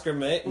 fucking Oscar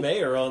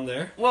Mayer on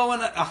there. Well,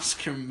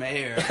 Oscar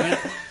Mayer.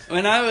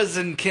 When I was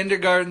in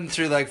kindergarten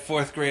through like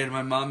 4th grade,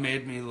 my mom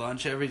made me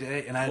lunch every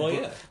day, and I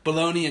had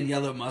bologna and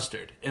yellow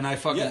mustard, and I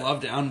fucking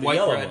loved it on the white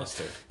yellow bread.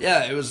 mustard.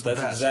 Yeah, it was the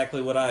That's best.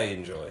 exactly what I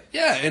enjoy.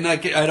 Yeah, and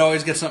I'd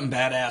always get something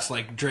badass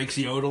like Drake's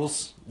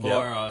Yodels or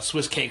Yep. a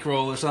Swiss cake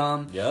roll or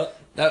something. Yep.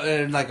 That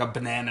and like a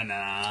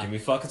banana. Give me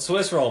fucking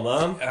Swiss roll,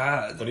 Mom. What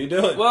are you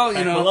doing? Well,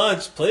 Pack my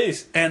lunch,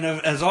 please. And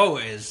as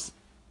always,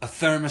 a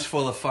thermos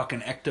full of fucking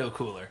Ecto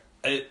Cooler.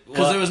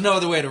 Because there was no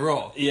other way to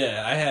roll.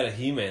 Yeah, I had a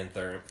He-Man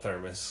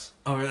thermos.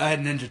 Oh, I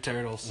had Ninja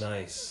Turtles.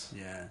 Nice.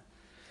 Yeah.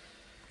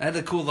 I had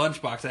a cool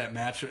lunchbox that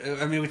match.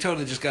 I mean, we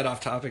totally just got off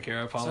topic here.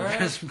 I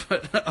apologize,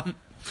 but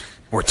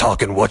We're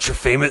talking what's your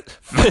favorite.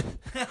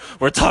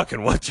 We're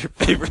talking what's your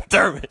favorite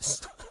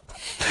thermos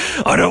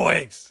on the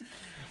wings.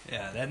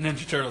 yeah, that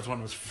Ninja Turtles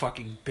one was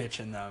fucking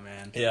bitching though,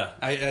 man. Yeah.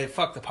 I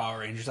fucked the Power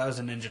Rangers. I was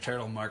a Ninja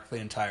Turtle mark the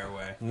entire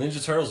way.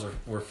 Ninja Turtles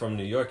were from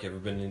New York. You ever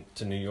been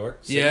to New York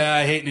City? Yeah,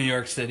 I hate New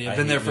York City. I've I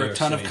been there hate for New a York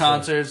ton of City,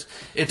 concerts.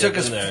 It took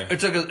us. been there. It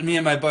took us, me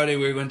and my buddy.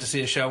 We went to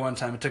see a show one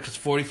time. It took us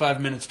 45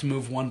 minutes to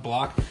move one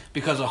block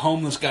because a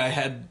homeless guy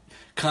had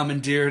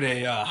commandeered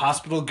a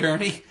hospital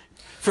gurney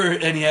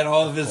and he had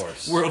all of his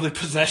course. worldly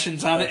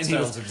possessions on it. That And he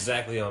sounds was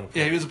exactly on.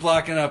 yeah, he was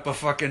blocking up a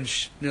fucking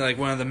like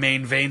one of the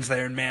main veins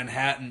there in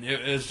Manhattan.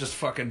 It was just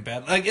fucking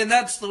bad. Like, and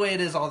that's the way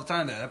it is all the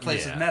time. There, that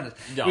place Yeah. is mad.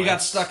 No, We got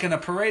it's- stuck in a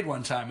parade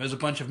one time. It was a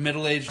bunch of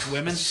middle-aged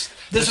women.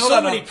 There's hold so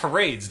on, many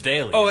parades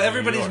daily. Oh, in New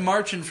everybody's York.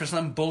 marching for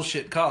some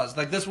bullshit cause.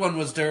 Like this one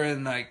was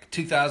during like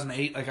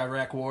 2008, like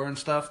Iraq War and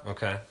stuff.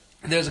 Okay.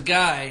 There's a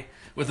guy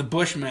with a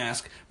bush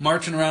mask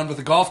marching around with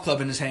a golf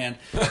club in his hand,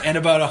 and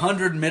about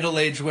 100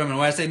 middle-aged women.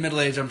 When I say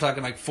middle-aged, I'm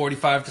talking like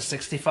 45 to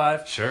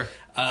 65. Sure.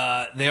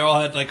 They all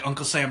had like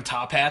Uncle Sam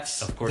top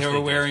hats. Of course they they were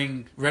did.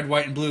 wearing red,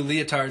 white, and blue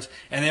leotards,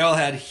 and they all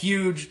had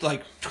huge,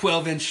 like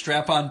 12-inch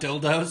strap-on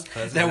dildos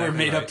That's that were exactly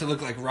made right. up to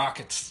look like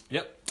rockets.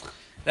 Yep.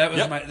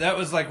 That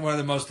was like one of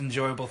the most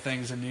enjoyable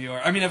things in New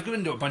York. I mean, I've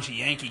been to a bunch of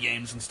Yankee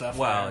games and stuff.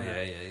 Wow.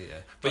 there. Yeah.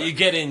 But you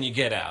get in, you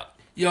get out.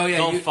 Oh, yeah,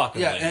 Don't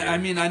fucking yeah. live And here. I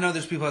mean, I know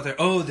there's people out there.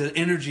 Oh, the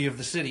energy of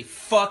the city.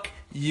 Fuck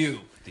you.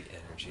 The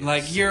energy. of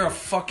Like the you're a city.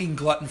 fucking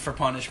glutton for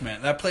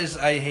punishment. That place,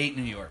 I hate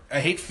New York. I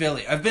hate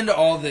Philly. I've been to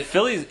all the.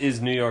 Philly is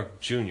New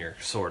York Junior,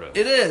 sort of.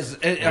 It is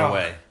in a oh,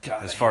 way.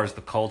 God, As far as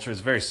the culture, it's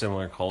very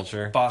similar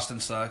culture. Boston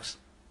sucks.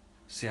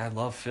 See, I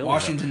love Philly.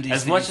 Washington, D.C.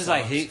 As much as I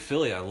sucks. hate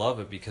Philly, I love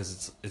it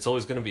because it's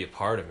always going to be a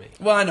part of me.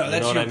 Well, I know You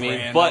that's know what your I mean?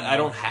 brand. But know. I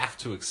don't have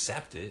to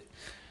accept it.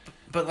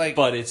 But like,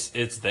 But it's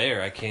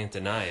there. I can't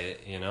deny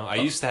it. You know, I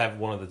used to have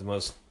one of the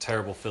most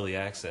terrible Philly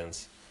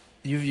accents.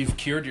 you've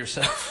cured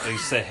yourself. I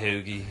used to say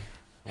hoagie.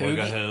 When I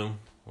go Hoagie? home,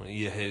 want to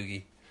eat a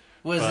hoagie.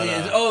 Was But,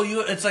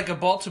 it? It's like a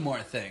Baltimore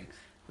thing,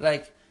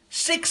 like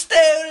Sixto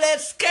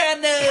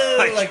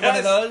Lescano, like one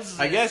of those.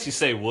 I guess you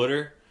say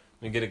wooder,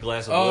 and get a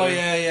glass of Oh, water.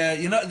 yeah.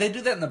 You know, they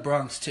do that in the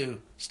Bronx,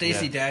 too.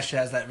 Stacey Yeah. Dash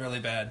has that really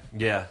bad.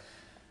 Yeah.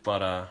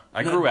 But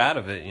I grew out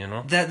of it, you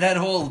know? That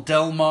whole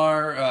Del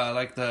Mar,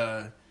 like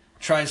the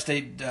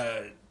tri-state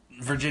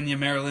Virginia,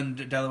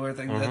 Maryland, Delaware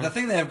thing. The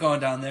thing they have going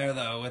down there,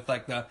 though, with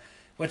like the,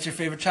 what's your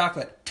favorite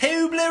chocolate?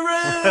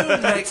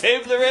 Toblerone! Like,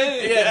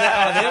 Toblerone!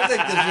 yeah, they have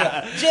like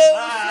the Joe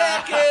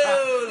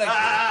Flacco!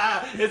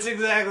 Like, It's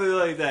exactly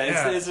like that.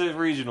 Yeah. It's a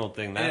regional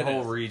thing. That It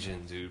whole is.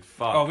 region, dude.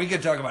 Fuck. oh, we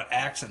could talk about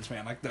accents,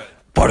 man. Like the,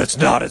 But it's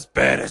not as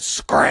bad as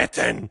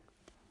Scranton.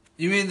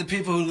 you mean the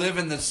people who live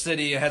in the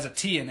city has a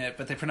T in it,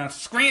 but they pronounce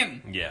it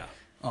Scranton? Yeah.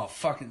 Oh,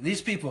 fucking,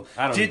 these people.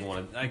 I don't did, even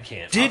want to. I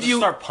can't. did I'll just you-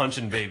 start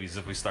punching babies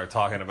if we start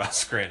talking about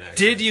Scranton?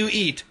 Did you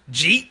eat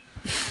Jeet?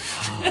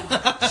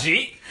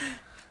 Gee?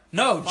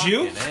 No,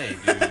 Jew?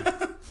 Fucking A,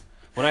 dude.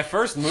 When I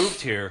first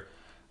moved here,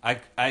 I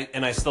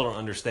still don't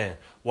understand.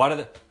 What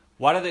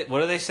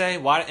do they say?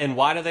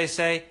 Why do they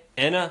say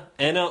enna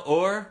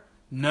or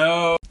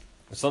No.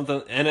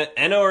 something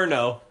enna or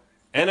no?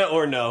 Enna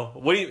or no?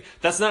 What do you?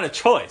 That's not a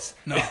choice.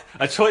 No.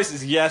 A choice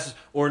is yes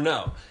or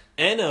no.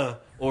 Enna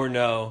or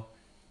no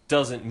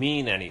doesn't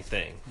mean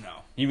anything. No.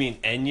 You mean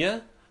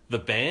Enya, the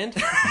band?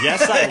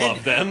 Yes, I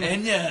love them.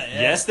 And yeah.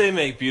 Yes, they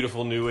make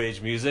beautiful new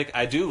age music.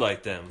 I do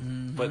like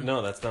them. But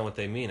no, that's not what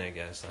they mean, I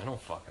guess. I don't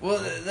fucking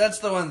Well, know. that's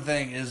the one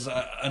thing is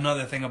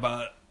another thing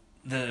about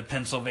the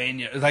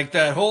Pennsylvania, like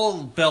that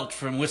whole belt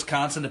from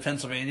Wisconsin to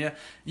Pennsylvania.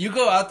 You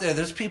go out there,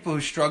 there's people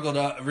who struggle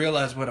to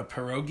realize what a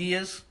pierogi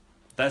is.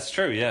 That's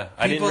true, yeah.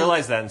 I didn't People-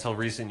 realize that until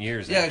recent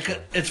years, Yeah, actually.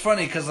 it's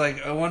funny because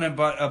like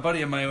a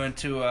buddy of mine went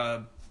to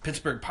a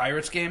Pittsburgh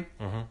Pirates game,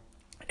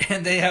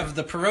 and they have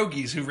the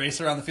pierogies who race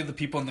around the field, the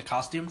people in the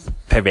costumes.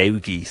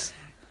 Pierogies.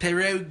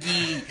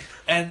 Pierogi,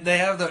 and they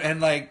have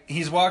and like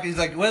he's walking, he's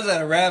like, what is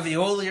that, a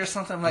ravioli or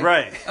something? I'm like,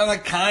 Right. I'm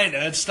like,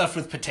 kinda, it's stuffed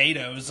with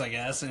potatoes, I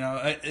guess. You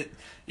know,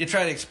 you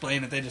try to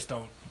explain it, they just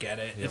don't get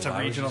it. It's a Why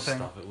would regional you thing.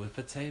 Stuff it with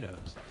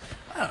potatoes.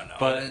 I don't know,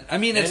 But I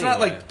mean, it's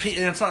not anyway. like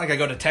it's not like I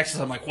go to Texas,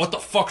 I'm like, what the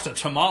fuck's a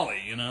tamale?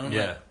 You know? Like,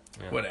 Yeah.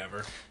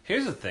 whatever.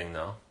 Here's the thing,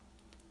 though.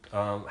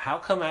 How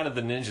come out of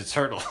the Ninja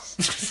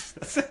Turtles,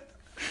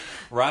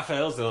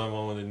 Raphael's the only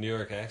one with a New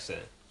York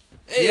accent?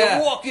 Hey, Yeah.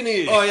 I'm walking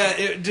in. Oh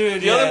yeah,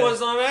 dude. The other ones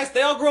don't have accent.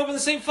 They all grew up in the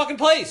same fucking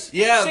place.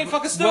 yeah, Same but-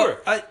 fucking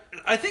store. well,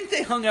 I think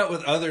they hung out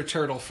with other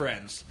turtle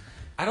friends.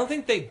 I don't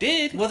think they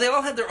did. Well, they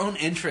all had their own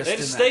interest. They had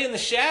to in stay that. in the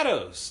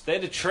shadows. They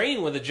had to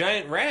train with a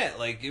giant rat.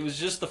 Like, it was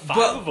just the five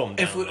But of them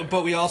down there.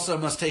 but we also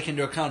must take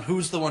into account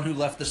who's the one who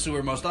left the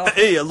sewer most often.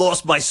 Hey, I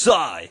lost my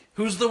sigh.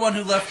 Who's the one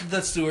who left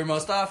the sewer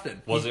most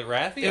often? Was it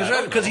Raffy? It was I don't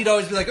right because know. he'd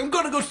always be like, "I'm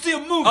gonna go see a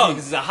movie." Oh,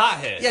 because he's a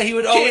hothead. Yeah, he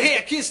would Can't- always- Hey,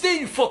 I can't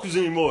stand you fuckers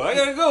anymore. I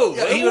gotta go.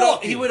 Yeah,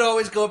 he would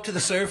always go up to the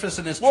surface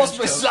in his Lost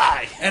trench my coat.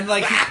 sigh. And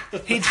like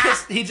he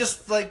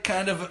just like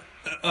kind of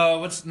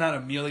what's not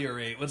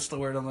ameliorate? What's the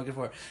word I'm looking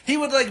for? He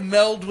would like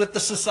meld with the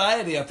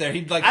society up there.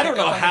 He'd like I don't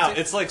pick know up on how. it.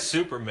 It's like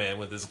Superman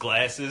with his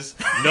glasses.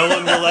 No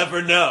one will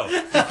ever know.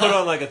 He put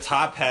on like a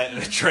top hat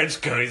and a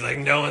trench coat. He's like,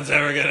 no one's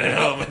ever gonna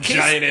know I'm a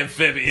giant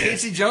amphibian.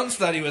 Casey Jones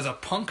thought he was a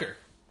punker.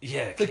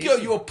 Yeah. Like, yo,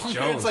 you a punker?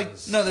 Jones It's like,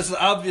 is- no, this is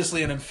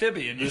obviously an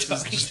amphibian. You're This is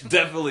talking just to.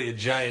 definitely a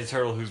giant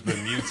turtle who's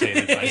been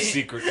mutated by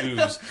secret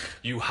ooze.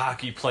 You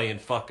hockey playing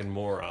fucking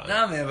moron.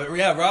 Nah, man, but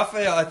yeah,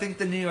 Raphael, I think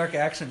the New York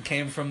accent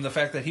came from the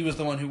fact that he was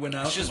the one who went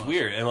out. It's just the most.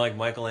 weird. And like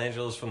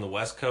Michelangelo's from the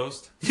West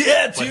Coast,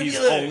 Yeah, but he's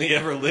tubular. only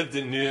ever lived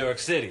in New York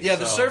City. Yeah,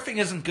 the so- surfing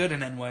isn't good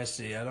in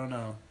NYC. I don't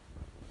know.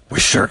 We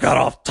sure got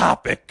off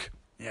topic.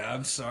 Yeah,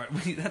 I'm sorry.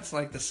 That's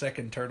like the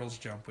second Turtles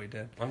jump we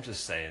did. I'm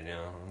just saying,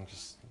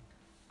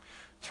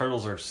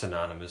 turtles are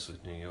synonymous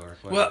with New York.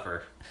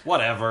 Well-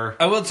 Whatever.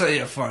 I will tell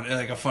you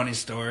a funny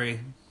story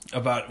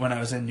about when I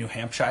was in New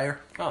Hampshire.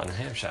 Oh, New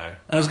Hampshire.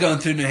 I was going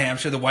through New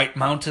Hampshire, the White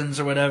Mountains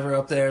or whatever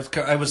up there.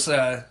 I was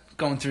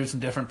going through some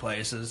different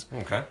places,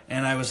 Okay.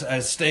 and I was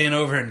staying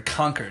over in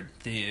Concord,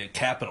 the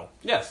capital.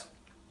 Yes.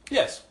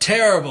 Yes.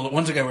 Terrible.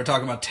 Once again, we're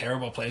talking about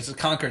terrible places.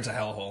 Concord's a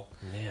hellhole.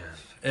 Man.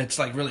 It's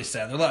like really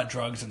sad. There are a lot of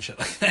drugs and shit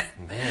like that.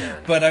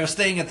 Man. But I was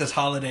staying at this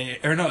holiday,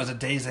 or no, it was a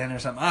Days Inn or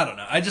something. I don't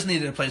know. I just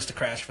needed a place to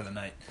crash for the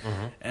night,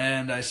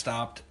 and I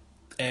stopped.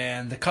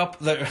 And the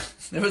couple, there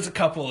was a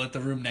couple at the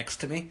room next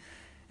to me.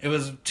 It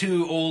was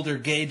two older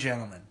gay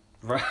gentlemen,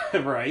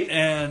 Right.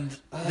 and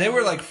they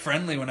were like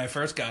friendly when I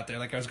first got there.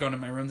 Like I was going to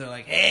my room, they're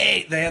like,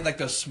 "Hey," they had like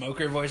those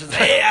smoker voices.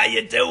 "Hey, how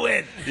you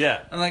doing?"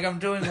 Yeah. I'm like, "I'm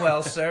doing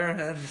well, sir. And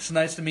it's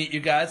nice to meet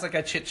you guys." Like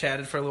I chit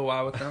chatted for a little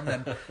while with them.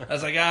 Then I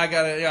was like,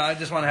 I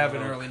just want to have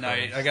an early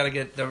night. I gotta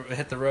hit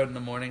the road in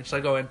the morning. So I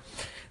go in.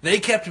 They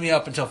kept me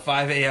up until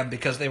 5 a.m.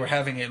 because they were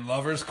having a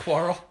lovers'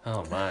 quarrel.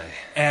 Oh my.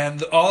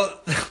 And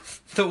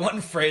the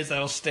one phrase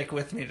that'll stick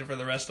with me for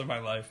the rest of my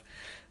life,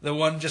 the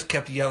one just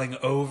kept yelling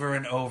over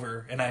and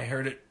over, and I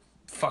heard it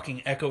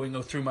fucking echoing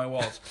through my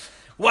walls.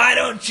 "Why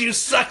don't you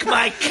suck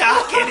my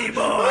cock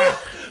anymore?"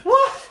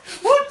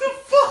 What the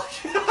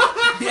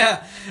fuck?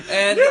 Yeah,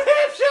 and New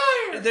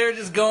Hampshire. they're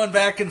just going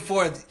back and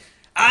forth.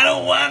 I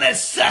don't want to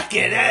suck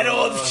it, that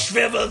old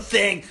shriveled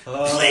thing.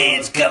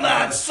 Please, come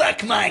on,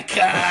 suck my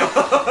cock.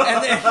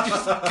 And they're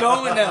just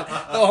going the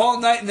whole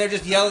night, and they're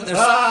just yelling.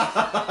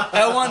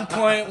 At one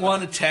point,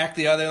 one attacked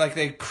the other, like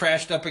they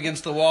crashed up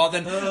against the wall.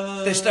 Then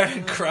they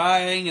started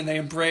crying, and they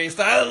embraced.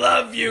 I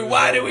love you.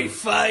 Why do we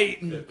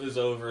fight? It was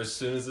over as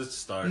soon as it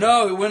started.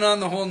 No, it went on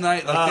the whole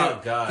night.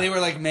 Like God. They were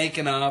like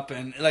making up,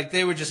 and like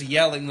they were just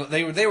yelling.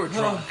 They were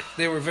drunk.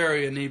 They were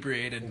very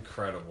inebriated.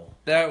 Incredible.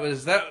 That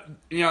was that,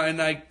 and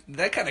like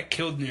that kind of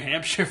killed New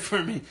Hampshire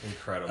for me.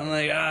 Incredible. I'm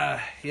like, yeah.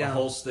 The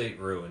whole state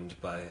ruined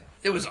by.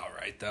 It was all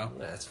right though.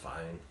 That's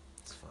fine.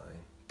 It's fine.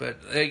 But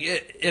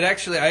I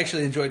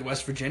actually enjoyed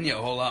West Virginia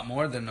a whole lot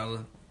more than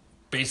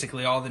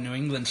basically all the New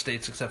England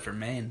states except for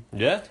Maine.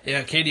 Yeah. Yeah,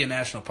 Acadia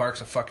National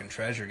Park's a fucking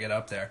treasure. Get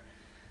up there.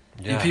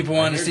 Yeah, If people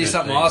want to see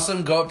something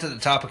awesome, go up to the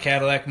top of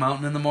Cadillac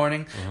Mountain in the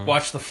morning,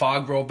 watch the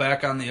fog roll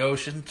back on the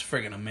ocean. It's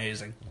friggin'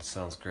 amazing. That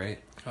sounds great.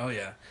 Oh,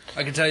 yeah.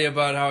 I can tell you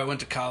about how I went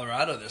to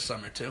Colorado this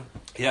summer, too.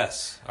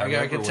 Yes.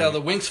 I can tell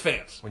the Winx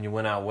fans. When you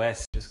went out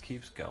west, it just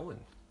keeps going.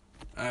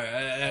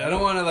 I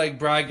don't want to, like,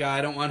 brag guy.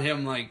 I don't want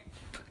him, like,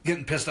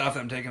 getting pissed off that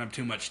I'm taking up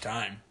too much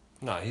time.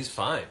 No, he's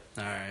fine.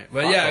 All right.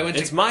 But, yeah, I went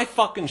to... It's my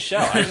fucking show.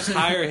 I just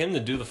hire him to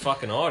do the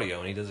fucking audio,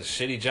 and he does a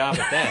shitty job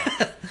at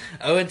that.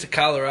 I went to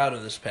Colorado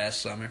this past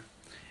summer.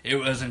 It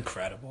was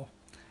incredible.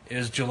 It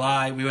was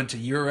July. We went to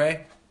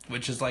Ouray,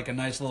 which is like a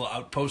nice little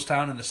outpost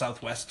town in the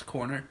southwest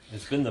corner.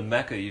 It's been the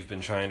mecca you've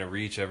been trying to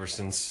reach ever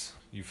since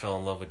you fell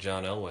in love with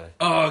John Elway.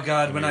 Oh,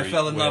 God, when I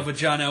fell in love with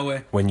John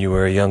Elway. When you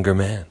were a younger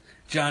man.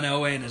 John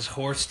Elway and his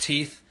horse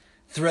teeth,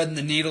 threading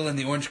the needle in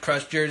the Orange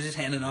Crush jerseys,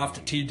 handing off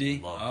to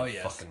TD. Love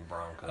yes. fucking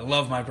Broncos. I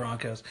love my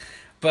Broncos.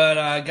 But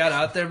I got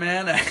out there,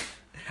 man.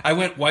 I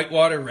went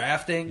whitewater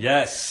rafting.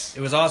 Yes.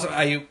 It was awesome.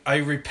 I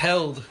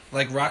rappelled,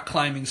 like rock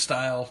climbing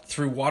style,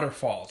 through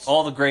waterfalls.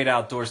 All the great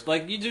outdoors.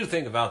 Like, you do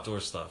think of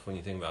outdoor stuff when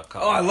you think about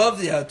college. Oh, I love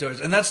the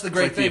outdoors. And that's the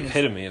great thing. The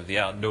epitome of the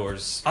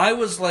outdoors. I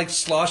was like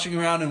sloshing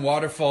around in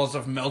waterfalls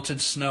of melted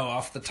snow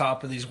off the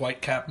top of these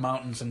white-capped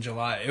mountains in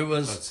July. It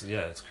was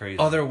it's crazy.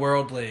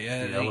 Otherworldly.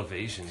 The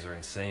elevations are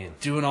insane.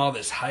 Doing all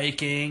this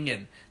hiking,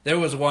 and there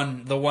was the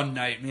one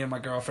night, me and my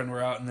girlfriend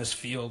were out in this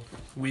field.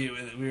 We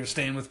were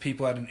staying with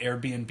people at an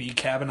Airbnb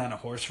cabin on a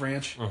horse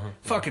ranch.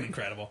 Fucking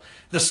incredible.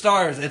 The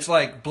stars, it's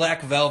like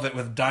black velvet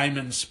with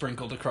diamonds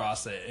sprinkled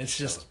across it. It's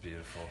just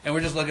beautiful. And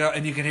we're just looking out,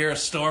 and you can hear a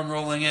storm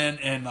rolling in,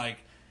 and like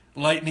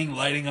lightning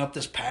lighting up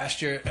this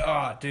pasture.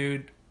 Oh,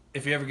 dude,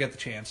 if you ever get the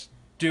chance,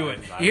 do it.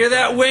 You hear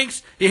that,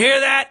 Winx? You hear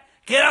that?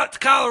 Get out to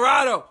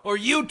Colorado or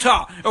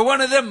Utah or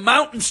one of them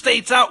mountain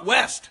states out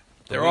west.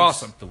 They're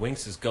awesome. The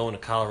Winx is going to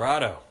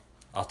Colorado.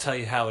 I'll tell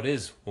you how it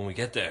is when we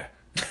get there.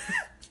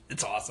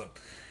 It's awesome.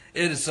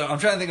 It is so. I'm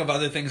trying to think of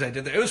other things I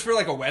did there. It was for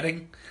like a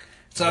wedding,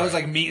 so I was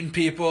like meeting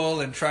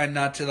people and trying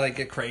not to like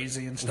get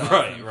crazy and stuff.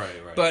 Right.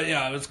 But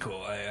yeah, it was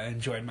cool. I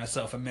enjoyed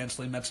myself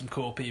immensely. Met some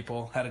cool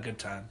people. Had a good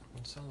time.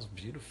 It sounds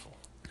beautiful.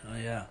 Oh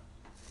yeah.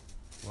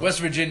 West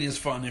Virginia's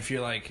fun if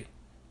you're like.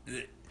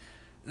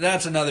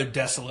 That's another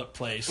desolate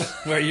place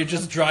where you're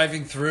just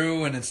driving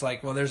through and it's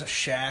like, well, there's a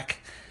shack.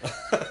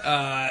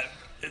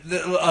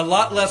 A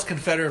lot less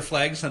Confederate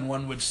flags than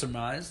one would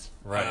surmise.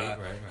 Right.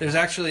 There's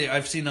actually,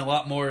 I've seen a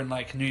lot more in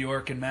like New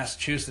York and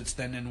Massachusetts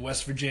than in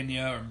West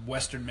Virginia or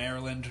Western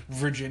Maryland,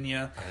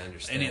 Virginia. I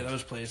understand. Any of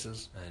those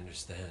places. I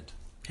understand.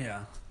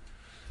 Yeah.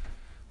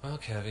 Well,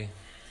 Kevy.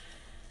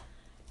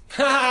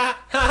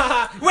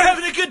 We're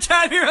having a good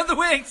time here on the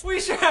Winx.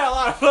 We sure had a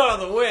lot of fun on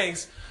the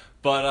Winx.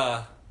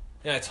 But,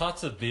 yeah, I talked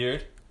to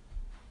Beard.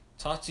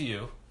 Talked to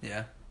you.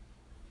 Yeah.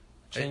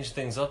 Changed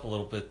things up a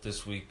little bit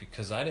this week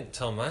because I didn't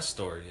tell my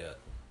story yet.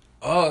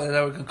 Oh,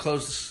 that we can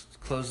close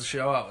the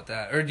show out with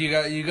that. Or do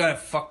you got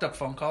fucked up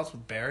phone calls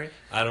with Barry?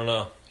 I don't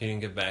know. He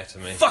didn't get back to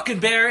me. Fucking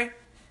Barry.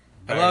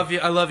 I love you,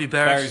 Barry.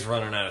 Barry's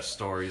running out of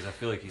stories. I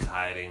feel like he's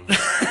hiding.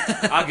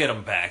 I'll get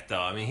him back though.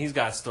 I mean, he's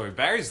got story.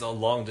 Barry's a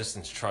long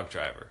distance truck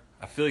driver.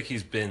 I feel like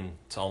he's been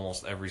to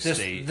almost every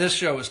state. This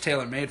show was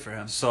tailor made for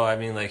him. So I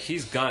mean, like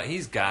he's got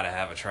to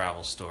have a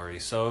travel story.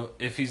 So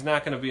if he's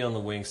not going to be on the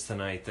Winx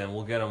tonight, then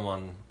we'll get him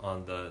on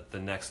the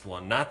next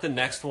one. Not the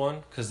next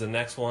one, because the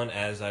next one,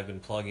 as I've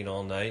been plugging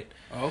all night,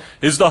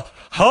 is the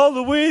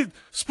Halloween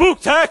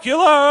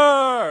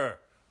Spooktacular,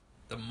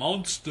 the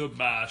Monster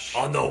Mash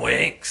on the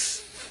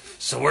Winx.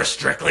 So we're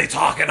strictly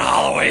talking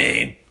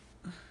Halloween.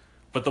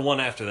 But the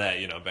one after that,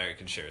 Barry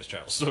can share his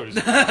travel stories.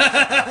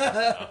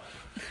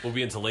 We'll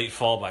be into late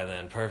fall by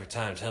then. Perfect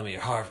time. Tell me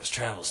your harvest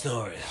travel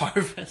stories.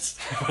 Harvest?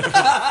 Whatever the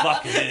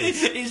fuck it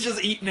is. He's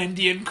just eating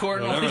Indian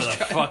corn. Whatever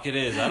the fuck it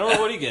is. I don't know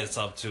what he gets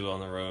up to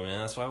on the road, man.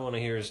 That's why I want to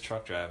hear his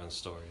truck driving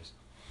stories.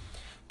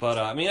 But,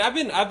 I mean,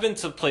 I've been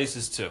to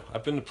places, too.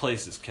 I've been to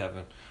places,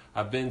 Kevin.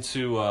 I've been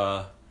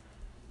to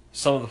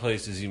some of the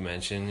places you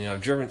mentioned.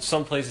 I've driven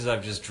some places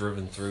I've just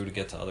driven through to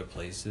get to other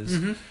places.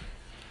 Mm-hmm.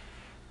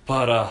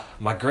 But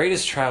my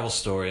greatest travel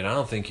story, and I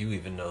don't think you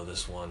even know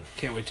this one.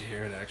 Can't wait to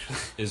hear it, actually.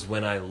 Is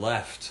when I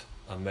left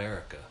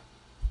America.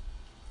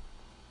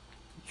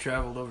 You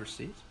traveled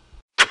overseas?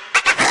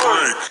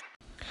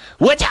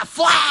 What the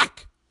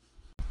fuck?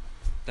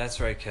 That's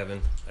right,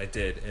 Kevin. I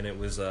did, and it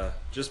was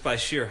just by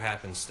sheer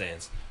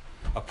happenstance,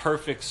 a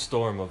perfect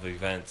storm of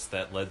events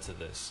that led to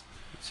this.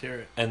 Let's hear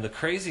it. And the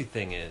crazy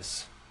thing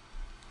is,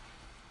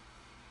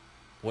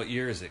 what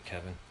year is it,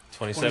 Kevin?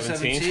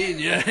 2017?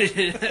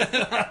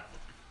 Yeah.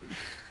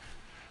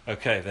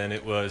 Okay, then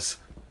it was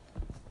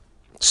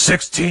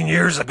 16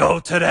 years ago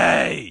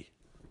today.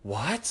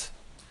 What?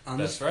 On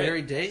That's this right.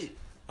 very date.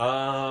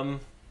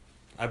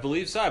 I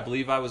believe so. I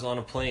believe I was on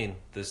a plane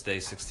this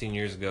day 16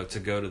 years ago to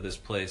go to this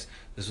place.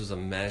 This was a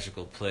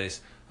magical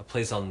place, a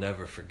place I'll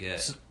never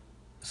forget.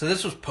 So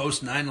this was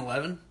post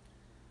 9/11?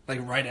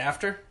 Like right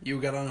after you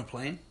got on a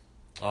plane?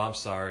 Oh, I'm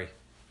sorry.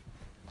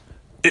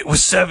 It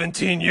was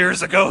 17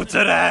 years ago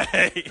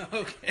today.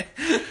 Okay.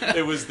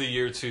 It was the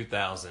year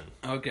 2000.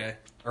 Okay.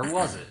 Or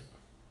was it?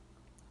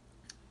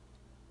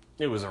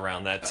 It was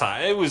around that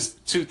time. It was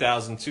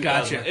 2000.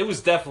 Gotcha. It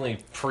was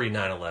definitely pre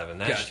 9/11.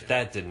 Gotcha.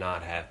 That did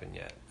not happen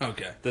yet.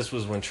 Okay. This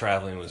was when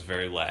traveling was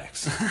very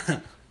lax.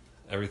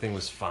 Everything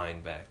was fine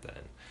back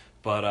then.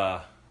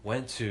 But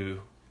went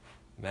to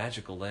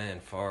magical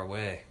land far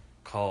away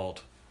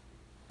called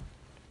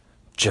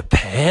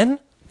Japan?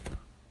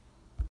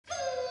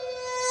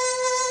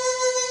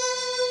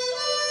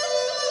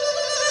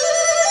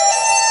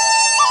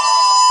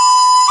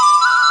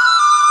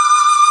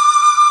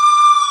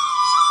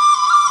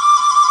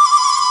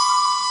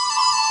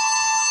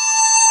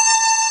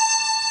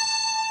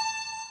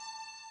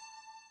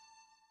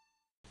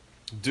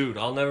 Dude,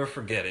 I'll never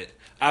forget it.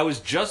 I was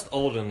just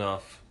old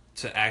enough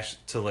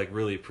to like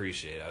really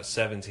appreciate it. I was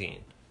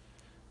 17.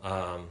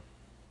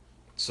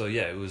 So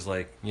yeah, it was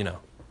like, you know,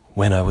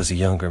 when I was a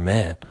younger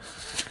man.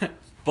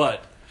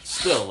 But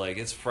still, like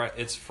it's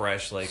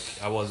fresh. Like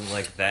I wasn't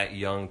like that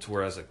young to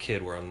where I was a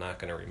kid where I'm not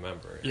gonna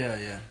remember it.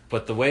 Yeah.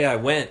 But the way I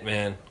went,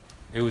 man,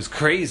 it was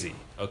crazy.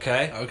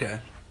 Okay. Okay.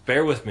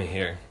 Bear with me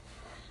here.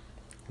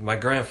 My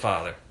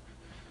grandfather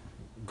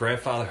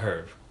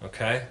Herb.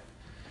 Okay.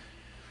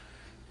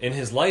 In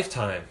his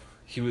lifetime,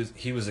 he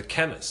was a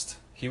chemist.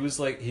 He was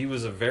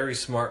a very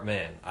smart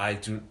man. I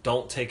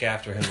don't take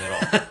after him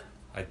at all.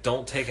 I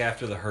don't take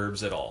after the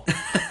Herbs at all.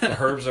 The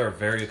Herbs are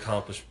very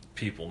accomplished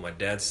people. My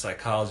dad's a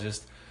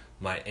psychologist.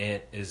 My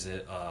aunt is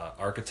an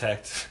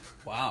architect.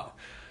 Wow.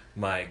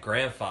 My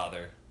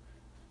grandfather,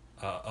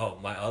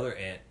 my other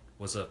aunt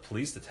was a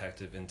police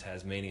detective in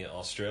Tasmania,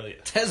 Australia.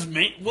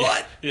 Tasmania?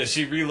 What? Yeah,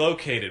 she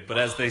relocated, but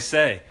as they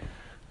say,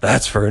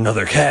 that's for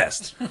another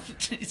cast.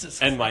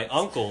 Jesus. And my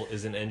uncle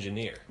is an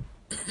engineer.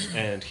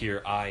 And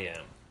here I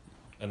am.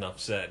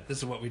 Enough said. This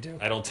is what we do.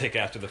 I don't take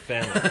after the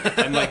family.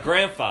 And my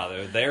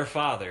grandfather, their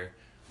father,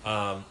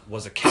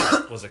 was a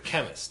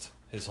chemist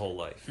his whole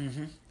life.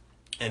 Mm-hmm.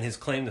 And his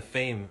claim to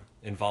fame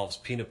involves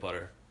peanut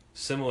butter,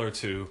 similar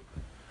to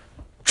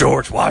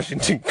George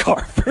Washington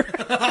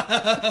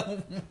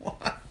Carver.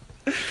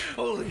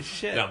 Holy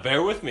shit. Now,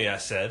 bear with me, I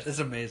said. That's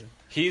amazing.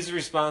 He's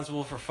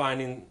responsible for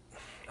finding...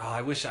 Oh,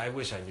 I wish I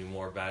knew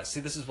more about it. See,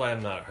 this is why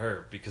I'm not a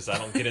Herb, because I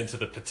don't get into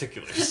the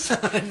particulars.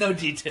 No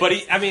details. But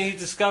he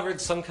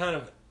discovered some kind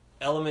of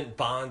element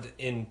bond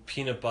in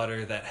peanut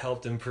butter that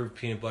helped improve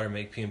peanut butter,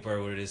 make peanut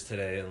butter what it is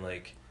today, and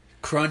like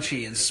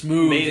crunchy and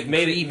smooth.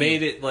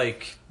 Made it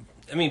like,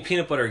 I mean,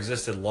 peanut butter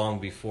existed long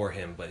before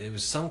him, but it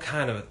was some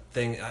kind of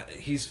thing.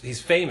 He's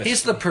famous.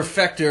 He's the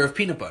perfecter of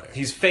peanut butter.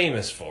 He's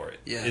famous for it.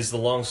 Yeah. Is the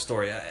long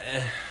story.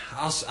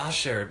 I'll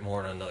share it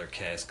more in another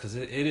cast because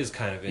it is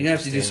kind of interesting. You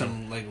have to do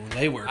some like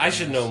relay work. I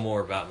should know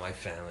more about my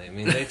family. I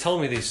mean, they told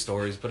me these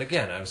stories, but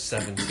again, I was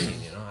 17.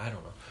 You know, I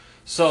don't know.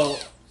 So,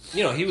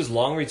 you know, he was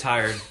long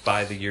retired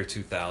by the year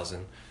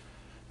 2000,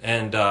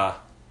 and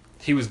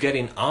he was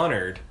getting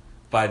honored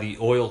by the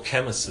Oil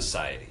Chemist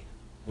Society,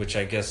 which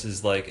I guess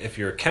is like, if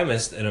you're a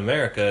chemist in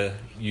America,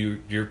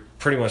 you're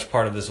pretty much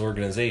part of this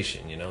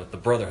organization. You know, the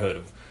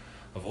Brotherhood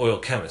of Oil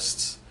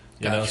Chemists.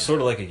 You know, sort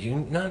of like a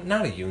union,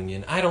 not a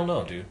union. I don't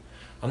know, dude.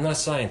 I'm not a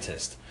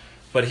scientist.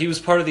 But he was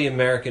part of the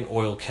American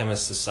Oil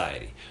Chemist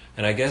Society.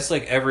 And I guess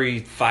like every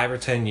 5 or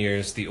 10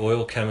 years, the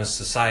oil chemist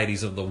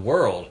societies of the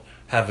world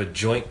have a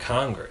joint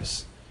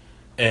congress.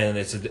 And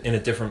it's in a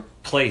different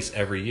place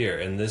every year.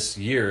 And this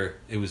year,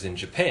 it was in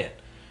Japan.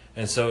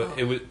 And so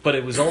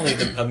it was only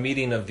a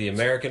meeting of the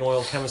American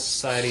Oil Chemist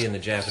Society and the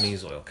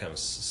Japanese Oil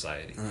Chemist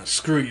Society.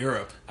 Screw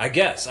Europe. I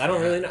guess. I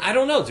don't really know. I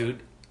don't know,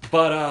 dude.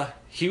 But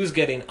he was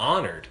getting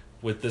honored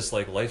with this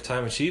like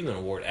Lifetime Achievement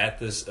Award at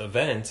this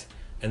event,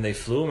 and they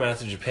flew him out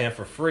to Japan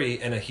for free,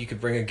 and he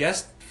could bring a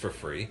guest for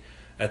free.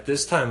 At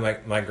this time,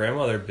 my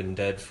grandmother had been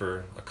dead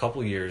for a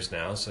couple years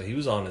now, so he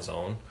was on his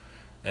own.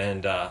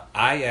 And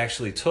I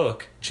actually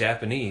took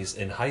Japanese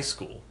in high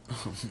school.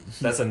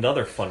 That's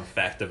another fun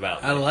fact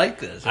about me. I like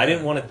this. I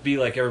didn't want to be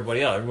like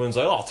everybody else. Everyone's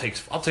like, "Oh,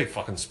 I'll take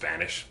fucking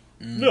Spanish."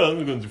 No, I'm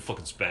not going to do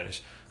fucking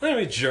Spanish. I'm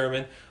going to be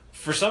German.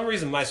 For some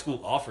reason, my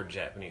school offered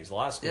Japanese. A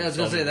lot of schools. Yeah, I was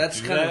going to say,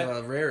 that's kind of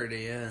a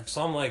rarity, yeah.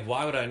 So I'm like,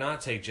 why would I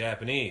not take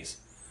Japanese?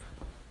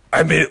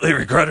 I immediately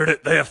regretted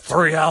it. They have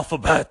 3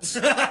 alphabets.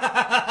 It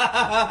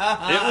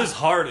was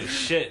hard as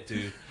shit,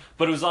 dude.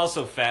 But it was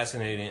also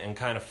fascinating and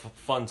kind of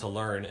fun to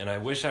learn. And I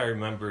wish I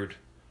remembered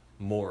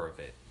more of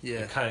it.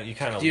 Yeah. You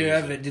kind of. Do you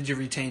have it? Did you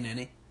retain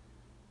any?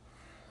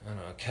 I don't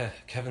know.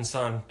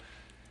 Kevin-san,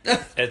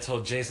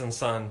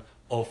 Jason-san,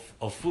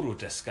 ofuru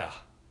desu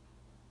ka?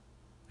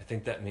 I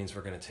think that means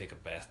we're gonna take a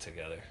bath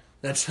together.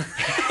 That's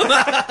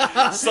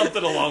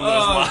Something along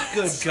those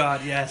lines. Good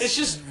God, yes. It's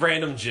just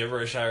random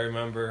gibberish, I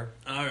remember.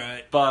 All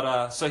right.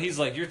 But, so he's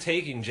like, you're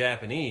taking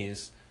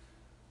Japanese.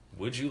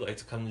 Would you like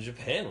to come to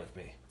Japan with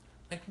me?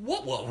 Like,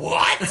 what?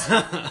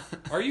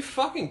 Are you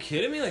fucking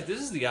kidding me? Like,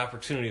 this is the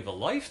opportunity of a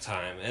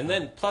lifetime. And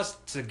then, plus,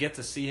 to get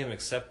to see him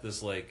accept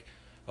this, like,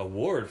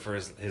 award for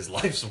his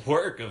life's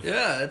work of...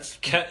 Yeah, it's...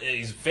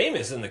 He's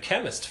famous in the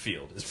chemist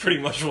field. It's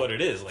pretty much what it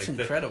is. Like, it's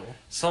incredible.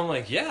 So I'm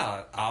like,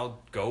 yeah, I'll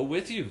go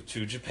with you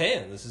to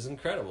Japan. This is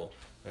incredible.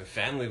 My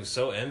family was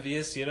so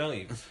envious, you know.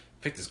 He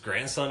picked his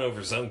grandson over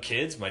his own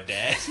kids, my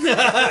dad.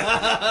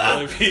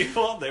 Other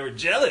people, they were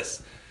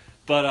jealous.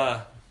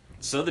 But,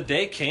 so the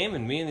day came,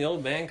 and me and the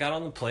old man got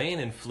on the plane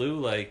and flew,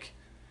 like...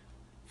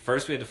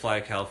 First we had to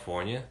fly to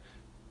California,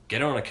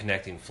 get on a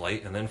connecting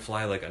flight, and then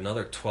fly, like,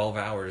 another 12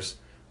 hours...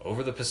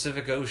 over the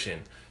Pacific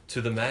Ocean to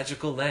the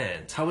magical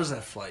land. How was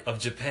that flight? Of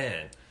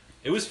Japan.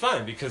 It was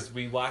fun because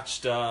we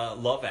watched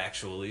Love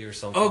Actually or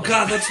something. Oh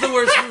God, that's the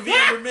worst movie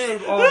ever made.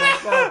 Oh my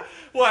God.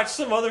 Watched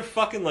some other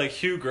fucking like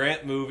Hugh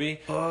Grant movie.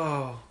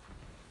 Oh.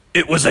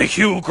 It was a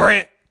Hugh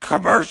Grant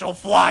commercial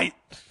flight.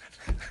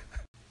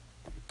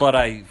 But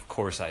of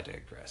course I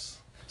digress.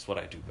 It's what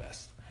I do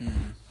best.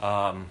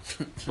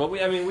 But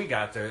we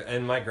got there,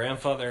 and my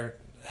grandfather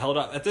held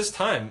up. At this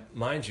time,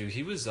 mind you,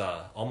 he was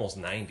almost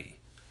 90.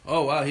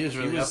 Oh, wow, he was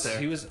really up there.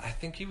 I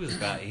think he was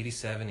about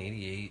 87,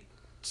 88,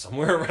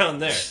 somewhere around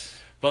there.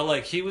 But,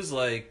 like, he was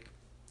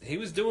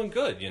doing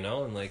good, you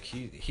know? And, like,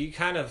 he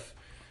kind of,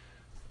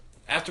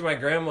 after my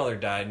grandmother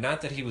died,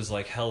 not that he was,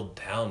 like, held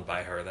down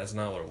by her. That's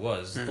not what it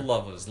was. The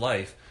love of his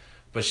life.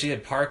 But she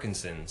had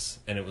Parkinson's,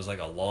 and it was,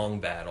 like, a long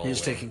battle. He was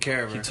taking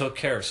care of her. He took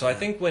care of her. So I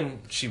think when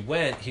she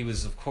went, he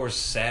was, of course,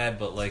 sad,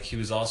 but, like, he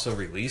was also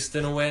released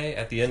in a way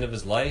at the end of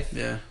his life.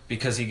 Yeah.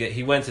 Because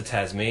he went to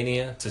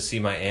Tasmania to see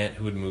my aunt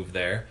who had moved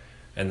there.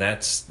 And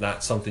that's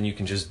not something you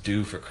can just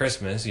do for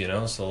Christmas, you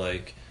know? So,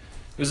 like,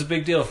 it was a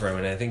big deal for him,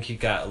 and I think he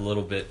got a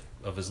little bit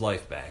of his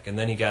life back. And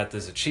then he got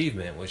this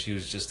achievement, which he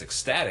was just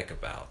ecstatic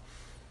about.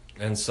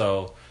 And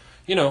so,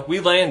 you know, we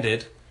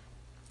landed.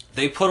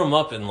 They put him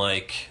up in,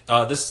 like,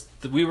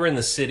 we were in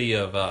the city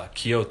of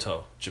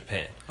Kyoto,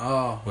 Japan.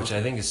 Oh. Which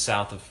I think is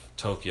south of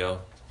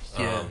Tokyo.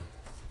 Yeah.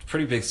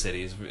 Pretty big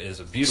city. It's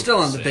a beautiful Still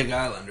on city. the big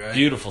island, right?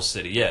 Beautiful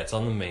city. Yeah, it's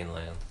on the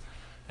mainland.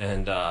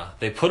 And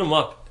they put him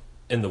up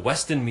in the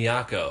Westin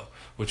Miyako,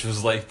 which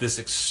was like this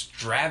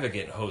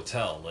extravagant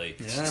hotel,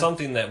 like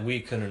something that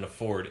we couldn't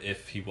afford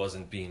if he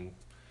wasn't being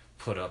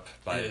put up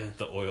by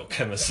the Oil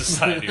Chemist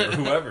Society or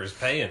whoever's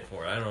paying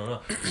for it. I don't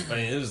know. I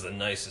mean, it was the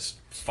nicest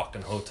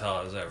fucking hotel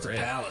I was ever in.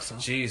 Palace, huh?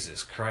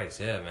 Jesus Christ,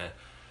 yeah,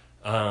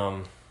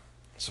 man.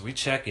 So we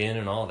check in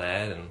and all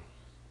that, and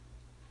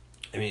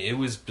I mean, it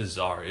was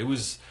bizarre. It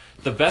was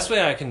the best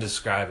way I can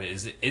describe it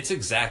is it's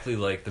exactly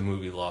like the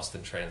movie Lost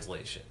in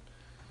Translation.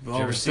 Did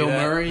you ever see Bill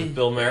that? Murray? With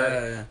Bill Murray?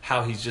 Yeah.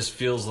 How he just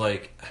feels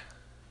like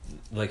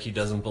he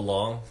doesn't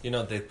belong. You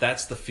know,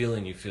 that's the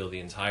feeling you feel the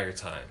entire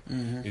time.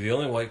 Mm-hmm. You're the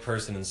only white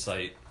person in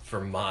sight for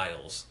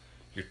miles.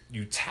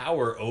 You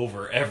tower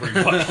over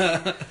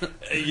everybody.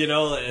 You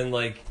know, and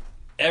like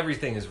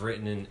everything is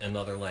written in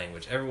another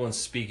language. Everyone's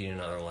speaking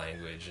another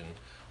language, and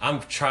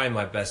I'm trying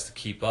my best to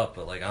keep up,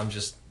 but like I'm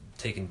just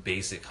taking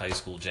basic high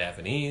school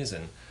Japanese,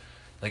 and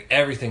like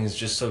everything is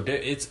just so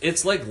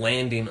it's like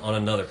landing on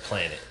another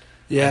planet.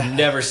 Yeah. I've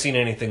never seen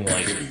anything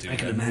like it,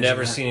 dude. I've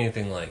never seen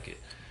anything like it.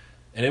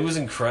 And it was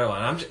incredible.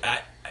 And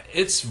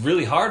it's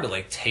really hard to,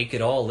 like, take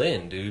it all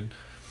in, dude.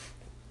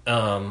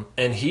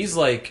 And he's,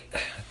 like,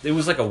 it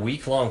was, like, a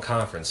week-long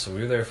conference. So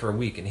we were there for a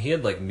week. And he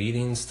had, like,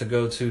 meetings to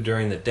go to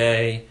during the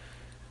day.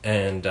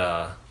 And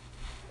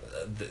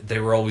they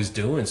were always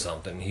doing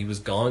something. He was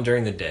gone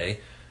during the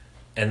day.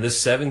 And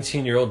this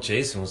 17-year-old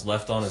Jason was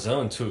left on his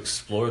own to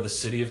explore the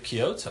city of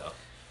Kyoto.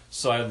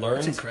 So I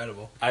learned... That's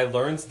incredible. I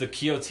learned the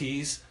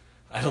Kyotes...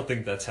 I don't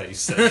think that's how you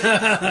say it.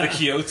 The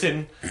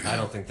Kyotin. I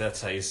don't think that's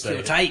how you say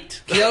it.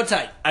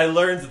 Kyotite. I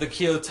learned the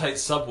Kyotite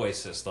subway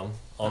system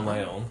on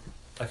my own.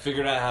 I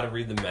figured out how to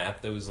read the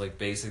map. There was like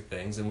basic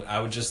things, and I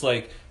would just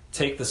like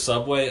take the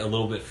subway a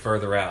little bit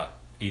further out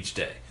each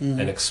day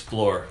and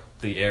explore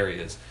the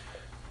areas.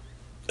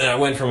 And I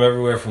went from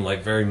everywhere from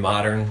like very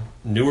modern,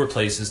 newer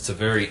places to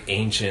very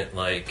ancient,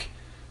 like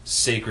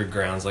sacred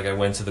grounds. Like I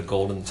went to the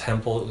Golden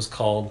Temple, it was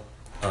called,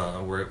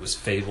 where it was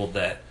fabled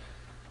that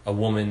a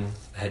woman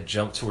had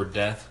jumped to her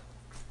death,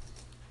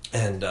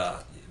 and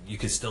you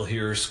could still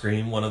hear her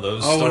scream. One of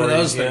those stories. One of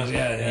those you know? things,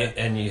 yeah.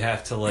 And you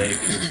have to like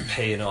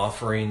pay an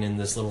offering in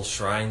this little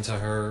shrine to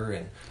her,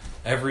 and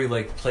every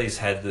like place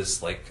had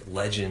this like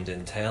legend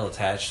and tale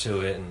attached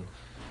to it. And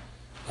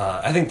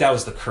I think that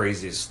was the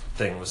craziest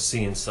thing, was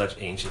seeing such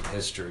ancient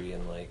history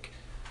and like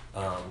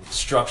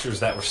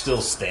structures that were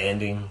still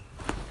standing.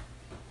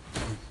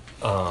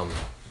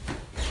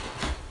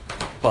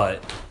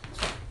 But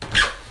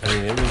I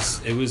mean,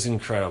 it was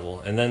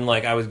incredible. And then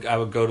like I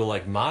would go to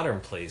like modern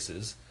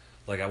places,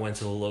 like I went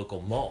to the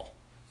local mall.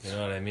 You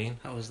know what I mean?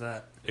 How was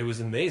that? It was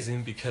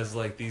amazing because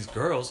like these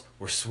girls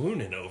were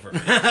swooning over me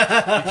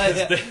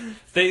because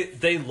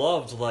they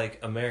loved like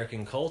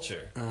American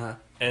culture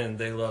and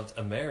they loved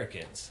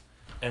Americans.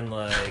 And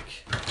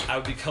like I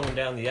would be coming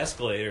down the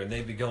escalator and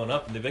they'd be going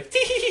up and they'd be like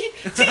tee,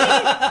 tee,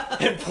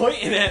 and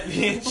pointing at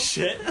me and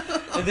shit.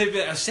 And they'd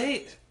be like,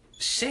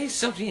 say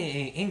something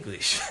in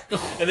English.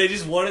 And they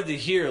just wanted to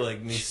hear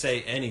like me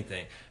say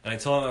anything. And I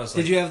told them I was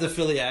like, did you have the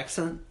Philly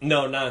accent?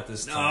 No, not at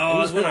this time. No.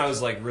 It was when I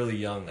was like really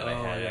young that I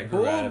had it. I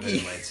grew out of it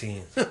in my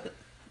teens.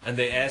 And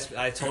they asked,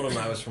 I told them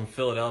I was from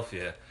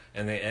Philadelphia,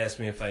 and they asked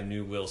me if I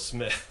knew Will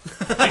Smith.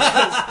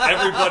 Because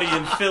everybody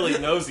in Philly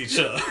knows each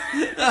other.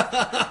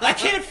 I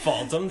can't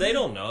fault them. They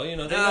don't know. You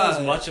know, they know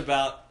as much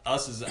about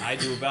us as I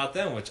do about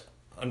them, which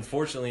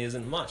unfortunately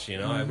isn't much. You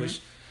know, I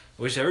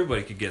wish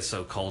everybody could get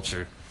so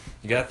cultured.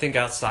 You gotta think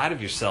outside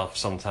of yourself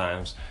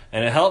sometimes.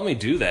 And it helped me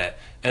do that.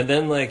 And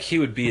then, like, he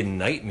would be in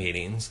night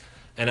meetings,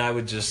 and I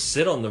would just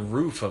sit on the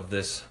roof of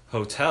this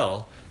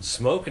hotel,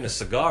 smoking a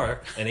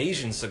cigar, an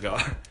Asian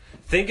cigar,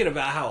 thinking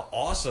about how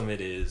awesome it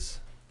is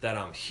that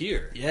I'm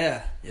here.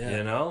 Yeah.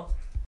 You know?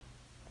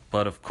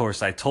 But, of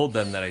course, I told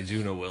them that I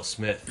do know Will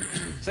Smith.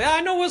 Say,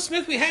 I know Will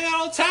Smith. We hang out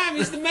all the time.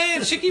 He's the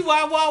man. Chicky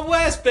Wild Wild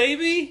West,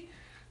 baby.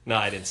 No,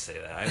 I didn't say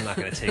that. I'm not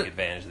going to take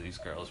advantage of these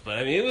girls. But,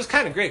 I mean, it was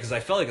kind of great because I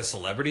felt like a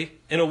celebrity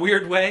in a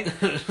weird way.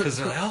 Because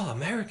they're like, oh,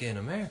 American.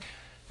 It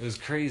was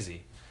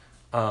crazy.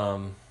 Yeah,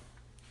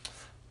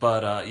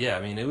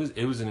 I mean,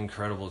 it was an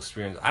incredible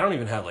experience. I don't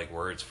even have, like,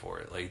 words for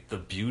it. Like, the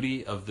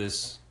beauty of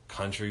this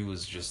country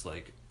was just,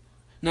 like...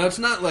 No, it's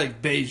not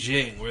like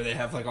Beijing where they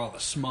have, like, all the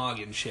smog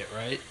and shit,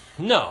 right?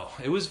 No,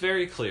 it was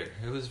very clear.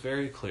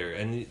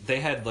 And they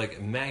had, like,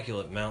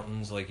 immaculate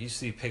mountains. Like, you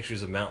see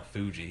pictures of Mount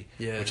Fuji,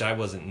 which I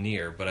wasn't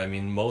near. But, I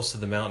mean, most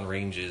of the mountain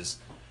ranges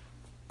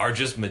are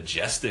just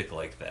majestic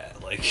like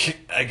that. Like,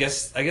 I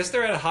guess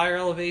they're at a higher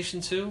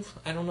elevation, too.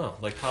 I don't know.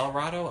 Like,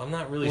 Colorado? I'm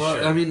not really sure.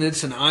 Well, I mean,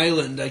 it's an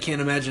island. I can't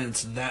imagine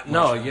it's that much.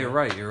 No, higher. you're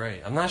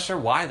right. I'm not sure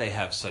why they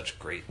have such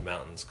great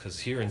mountains,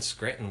 because here in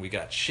Scranton, we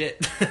got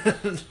shit.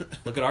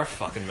 Look at our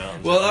fucking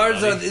mountains. Well,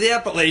 the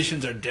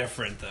Appalachians are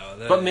different,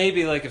 though. But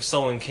maybe, like, if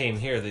someone came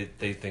here,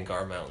 they think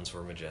our mountains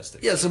were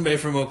majestic. Yeah, somebody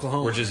from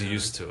Oklahoma. We're just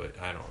used to it.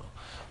 I don't know.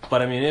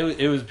 But, I mean,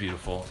 it was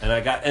beautiful. And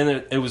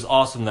it was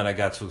awesome that I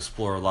got to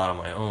explore a lot on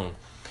my own.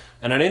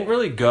 And I didn't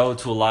really go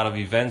to a lot of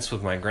events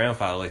with my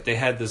grandfather. Like, they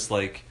had this,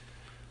 like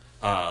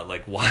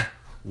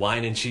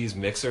wine and cheese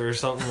mixer or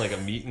something, like a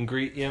meet and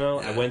greet, you know?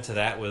 I went to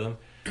that with him.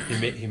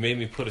 He made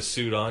me put a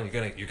suit on.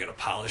 You're gonna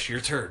polish your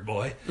turd,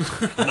 boy.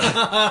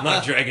 I'm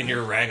not dragging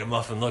your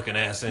ragamuffin looking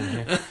ass in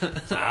here.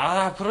 So,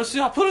 I'll put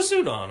a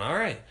suit on, all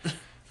right.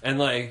 And,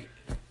 like,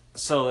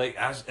 so, like,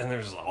 and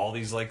there's all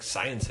these, like,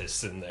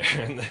 scientists in there.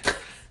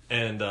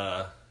 And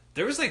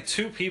there was, like,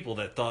 2 people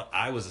that thought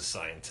I was a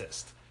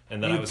scientist.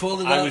 And then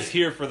I was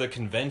here for the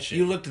convention.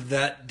 You looked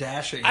that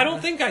dashing. I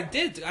don't think I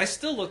did. I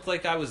still looked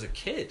like I was a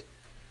kid.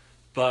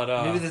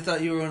 But maybe they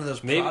thought you were one of those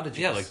prodigies.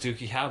 Yeah, like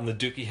Dookie Howser. The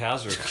Dookie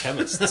Howser of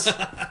chemists.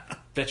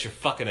 Bet your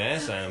fucking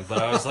ass I am. But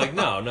I was like,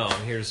 no,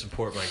 I'm here to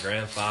support my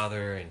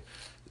grandfather. And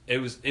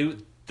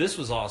this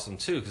was awesome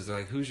too, because they're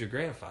like, who's your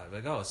grandfather?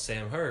 Like, oh, it's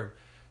Sam Herb.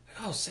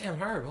 Like, oh, Sam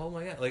Herb. Oh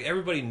my god! Like,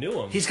 everybody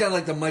knew him. He's got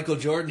like the Michael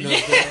Jordan.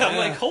 I'm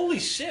like, holy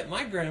shit!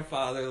 My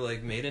grandfather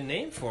like made a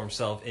name for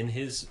himself in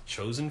his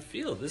chosen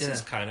field. This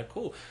is kind of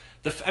cool.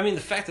 The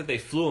fact that they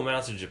flew him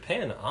out to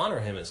Japan to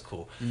honor him is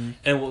cool. Mm-hmm.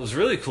 And what was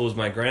really cool is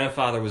my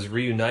grandfather was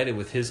reunited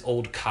with his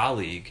old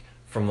colleague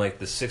from like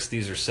the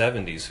 60s or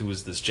 70s, who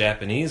was this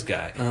Japanese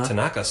guy,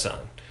 Tanaka-san.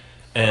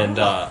 And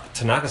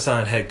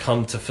Tanaka-san had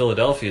come to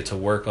Philadelphia to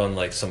work on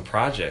like some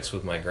projects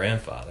with my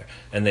grandfather,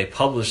 and they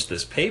published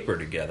this paper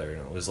together,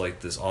 and it was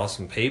like this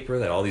awesome paper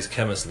that all these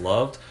chemists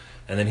loved.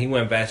 And then he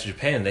went back to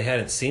Japan. They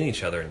hadn't seen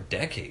each other in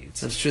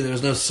decades. That's true. There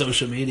was no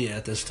social media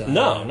at this time.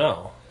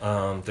 No.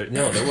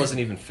 There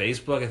wasn't even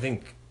Facebook. I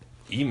think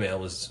email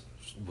was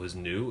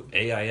new.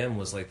 AIM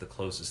was like the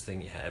closest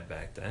thing you had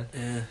back then.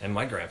 Yeah. And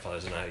my grandfather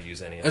doesn't know how to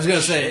use any of that. I was going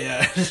to say,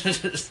 yeah.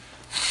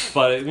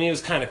 But I mean, it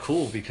was kind of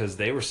cool because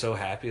they were so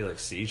happy to like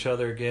see each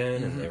other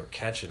again, and they were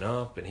catching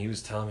up. And he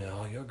was telling me,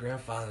 "Oh, your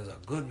grandfather's a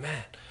good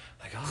man."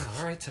 Like, "Oh,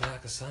 all right,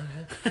 Tanaka-san."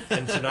 Yeah.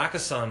 And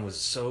Tanaka-san was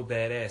so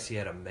badass. He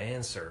had a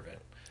manservant.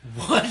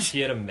 What?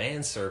 He had a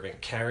manservant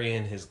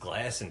carrying his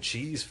glass and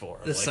cheese for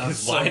him, this like his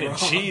so wine wrong. and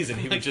cheese, and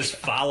he would just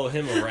follow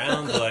him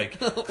around, like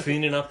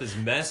cleaning up his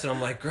mess. And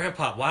I'm like,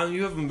 Grandpa, why don't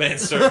you have a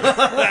manservant?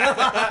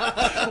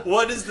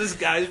 What is this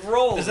guy's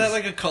role? Is that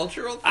like a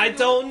cultural thing? I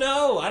don't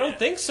know. I don't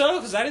think so,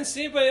 because I didn't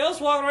see anybody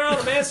else walking around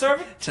with a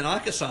manservant.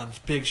 Tanaka-san's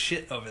big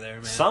shit over there,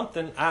 man.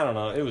 Something, I don't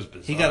know. It was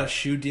bizarre. He got a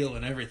shoe deal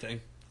and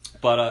everything.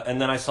 But and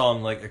then I saw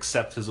him like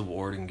accept his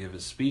award and give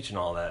his speech and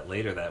all that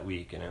later that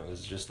week, and it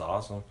was just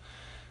awesome.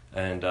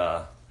 And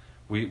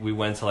we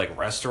went to like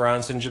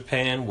restaurants in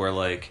Japan where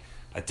like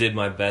I did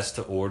my best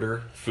to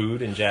order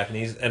food in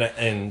Japanese,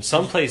 and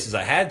some places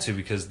I had to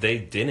because they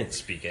didn't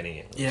speak any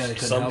English. Yeah, they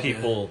couldn't some help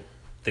people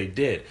they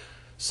did.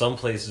 Some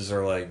places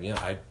are like,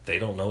 they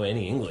don't know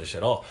any English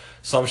at all.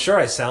 So I'm sure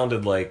I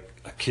sounded like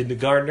a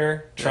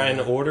kindergartner trying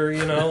to order,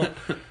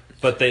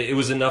 but it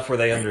was enough where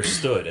they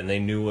understood and they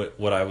knew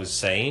what I was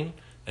saying.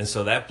 And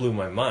so that blew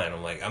my mind.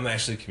 I'm like, I'm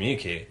actually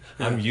communicating.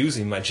 I'm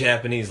using my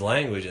Japanese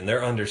language and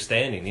they're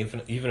understanding,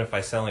 even if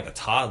I sound like a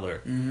toddler.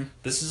 Mm-hmm.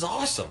 This is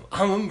awesome.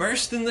 I'm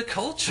immersed in the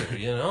culture,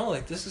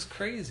 like this is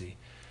crazy.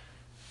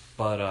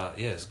 But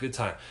it's a good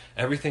time.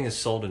 Everything is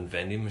sold in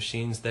vending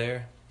machines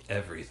there.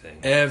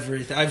 Everything.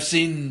 I've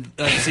seen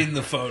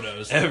the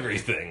photos.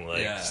 Everything,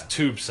 like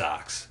tube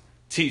socks,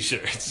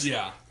 T-shirts,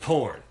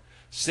 porn,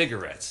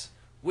 cigarettes,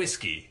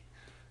 whiskey.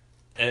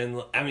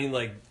 And, I mean,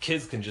 like,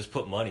 kids can just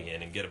put money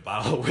in and get a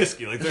bottle of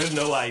whiskey. Like, there's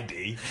no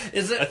ID. A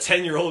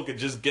 10-year-old could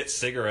just get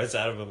cigarettes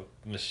out of a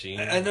machine.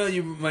 I know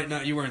you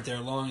weren't there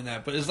long in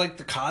that, but is, like,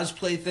 the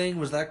cosplay thing,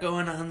 was that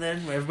going on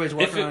then? Where everybody's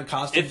walking around in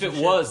costumes? If it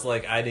was,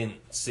 like, I didn't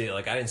see it.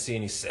 Like, I didn't see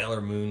any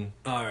Sailor Moon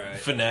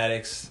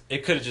fanatics.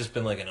 It could have just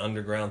been, like, an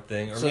underground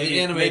thing. Or so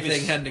the anime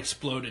thing hadn't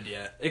exploded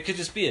yet. It could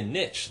just be a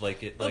niche.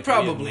 Like, it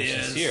probably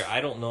is. Here. I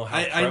don't know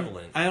how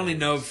prevalent I only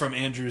know from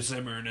Andrew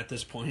Zimmern at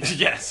this point.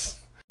 Yes.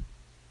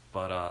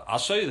 But I'll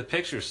show you the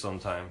pictures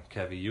sometime,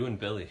 Kevy. You and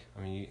Billy.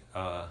 I mean,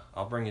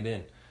 I'll bring it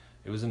in.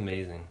 It was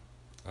amazing.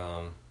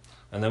 And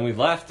then we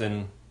left,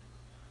 and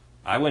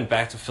I went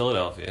back to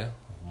Philadelphia.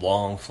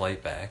 Long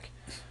flight back.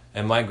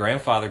 And my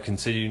grandfather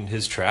continued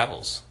his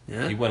travels.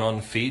 Yeah. He went on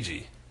to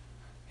Fiji.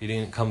 He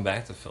didn't come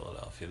back to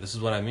Philadelphia. This is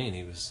what I mean.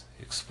 He was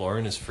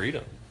exploring his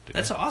freedom. Dude.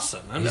 That's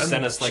awesome. He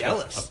sent us like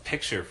a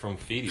picture from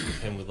Fiji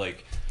with him with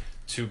like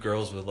two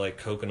girls with like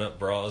coconut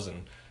bras,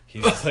 and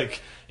he's like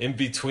in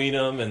between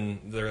them, and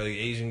they're like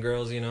Asian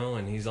girls,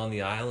 and he's on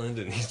the island,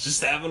 and he's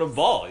just having a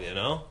ball,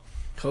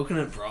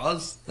 Coconut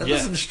bras? That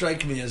doesn't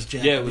strike me as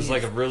Japanese. Yeah, it was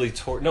like a really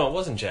no, it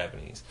wasn't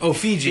Japanese. Oh,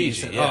 Fiji.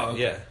 Yeah,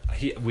 okay.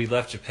 yeah. We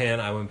left Japan.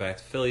 I went back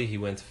to Philly. He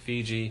went to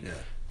Fiji,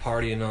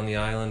 partying on the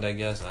island, I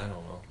guess. I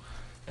don't know.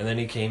 And then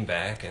he came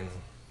back, and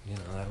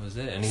that was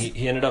it. And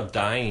he ended up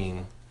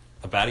dying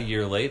about a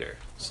year later.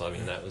 So I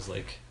mean, that was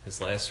like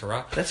his last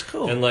hurrah. That's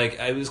cool. And like,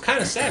 it was kind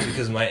of sad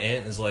because my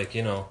aunt is like,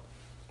 you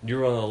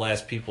were one of the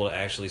last people to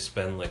actually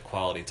spend like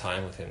quality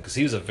time with him, because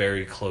he was a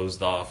very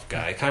closed off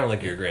guy, kind of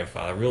like your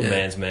grandfather, real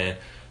man's man.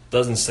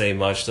 Doesn't say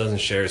much, doesn't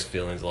share his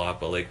feelings a lot,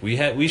 but like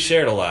we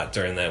shared a lot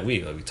during that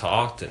week. Like we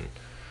talked, and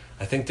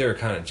I think they were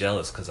kind of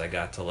jealous because I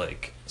got to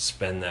like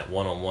spend that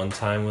one-on-one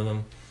time with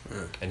him.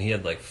 And he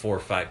had like 4 or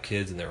 5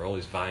 kids, and they were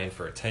always vying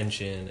for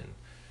attention. And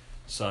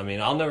so I mean,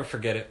 I'll never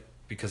forget it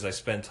because I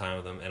spent time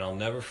with him, and I'll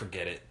never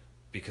forget it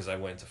because I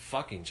went to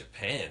fucking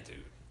Japan, dude.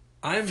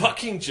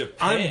 Fucking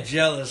Japan. I'm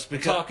jealous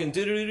because talking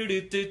do do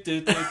do do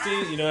do do do.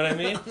 You know what I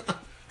mean?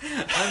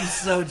 I'm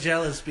so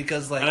jealous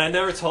because like, and I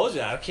never told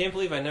you. I can't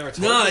believe I never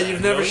told you. No,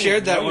 you've never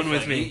shared that one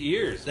with me. 8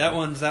 years. That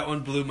one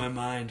blew my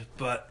mind.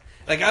 But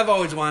like, I've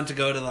always wanted to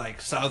go to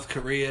like South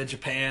Korea,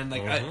 Japan,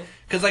 like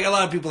because like a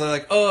lot of people are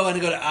like, oh, I want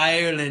to go to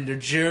Ireland or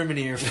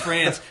Germany or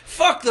France.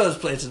 Fuck those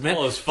places, man.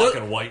 All those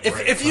fucking white.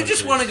 If you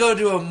just want to go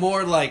to a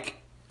more like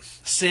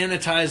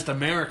sanitized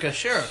America,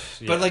 sure.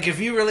 Yeah. But like, if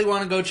you really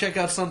want to go check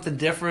out something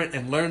different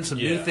and learn some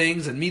new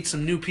things and meet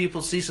some new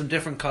people, see some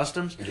different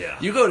customs,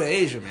 you go to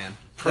Asia, man.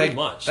 Pretty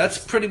much. That's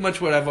pretty much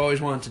what I've always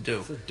wanted to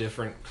do. It's a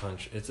different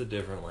country. It's a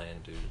different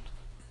land, dude.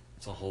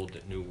 It's a whole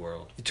new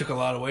world. You took a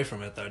lot away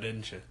from it, though,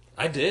 didn't you?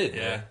 I did,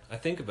 yeah. I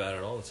think about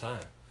it all the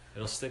time.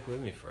 It'll stick with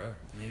me forever.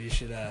 Maybe you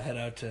should head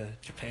out to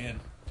Japan.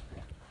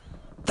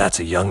 That's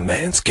a young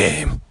man's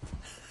game.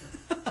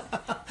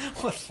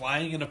 What,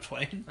 flying in a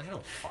plane? I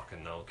don't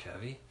fucking know,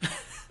 Kevy.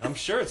 I'm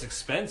sure it's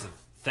expensive.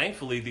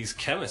 Thankfully, these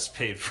chemists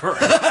paid for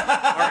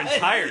our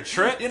entire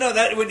trip.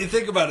 That when you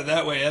think about it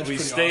that way, we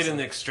stayed in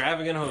the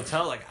extravagant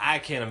hotel. Like, I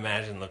can't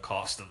imagine the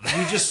cost of that.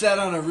 You just sat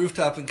on a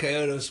rooftop in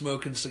Kyoto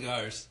smoking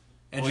cigars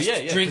and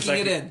drinking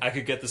it in. I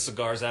could get the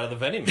cigars out of the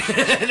vending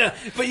machine. No,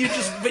 but you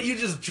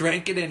just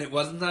drank it in. It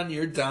wasn't on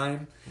your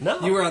dime.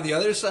 No, you were on the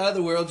other side of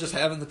the world, just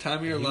having the time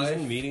of your life.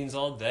 In meetings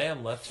all day.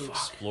 I'm left to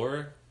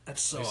explore.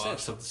 That's so awesome.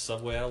 Took the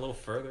subway out a little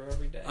further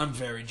every day. I'm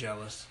very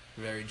jealous.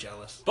 Very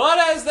jealous. But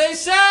as they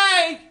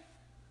say,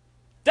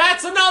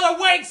 that's another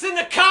Winks in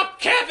the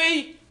cup,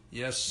 Kevy!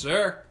 Yes,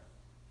 sir.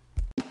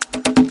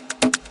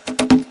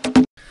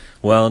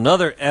 Well,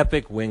 another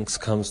epic Winks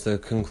comes to a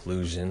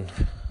conclusion.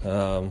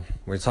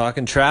 We're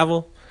talking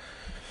travel.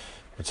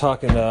 We're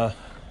talking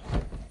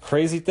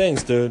crazy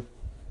things, dude.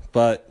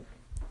 But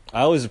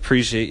I always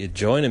appreciate you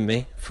joining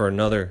me for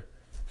another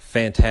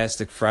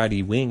fantastic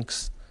Friday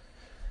Winks.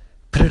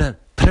 Put it on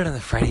the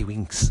Friday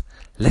Winks.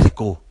 Let it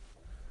go.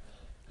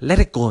 Let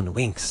it go on the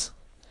Winks.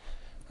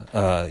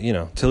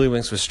 Tilly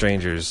Winks with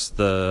Strangers,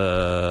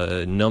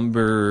 the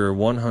number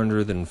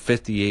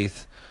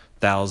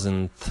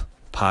 158,000th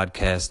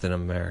podcast in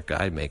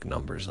America. I make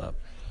numbers up.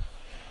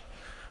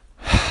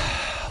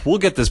 We'll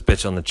get this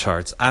bitch on the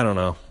charts. I don't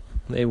know.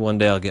 Maybe one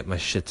day I'll get my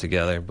shit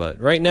together.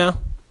 But right now,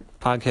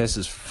 podcast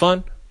is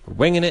fun. We're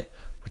winging it.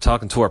 We're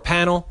talking to our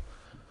panel.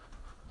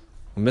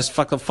 We missed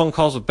fucking phone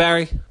calls with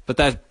Barry, but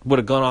that would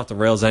have gone off the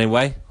rails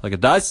anyway, like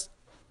it does.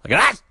 Like it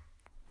does.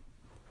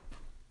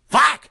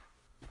 Fuck!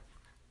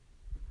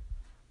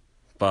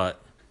 But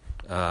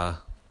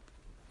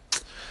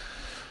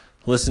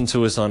listen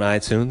to us on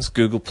iTunes,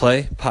 Google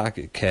Play,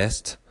 Pocket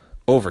Cast,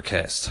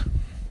 Overcast.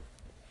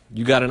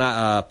 You got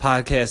a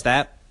podcast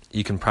app?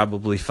 You can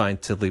probably find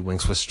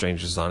Tiddlywinks with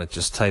Strangers on it.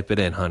 Just type it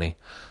in, honey.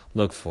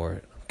 Look for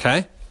it.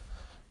 Okay?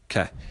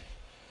 Okay.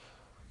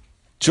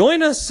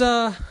 Join us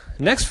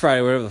next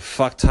Friday, whatever the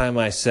fuck time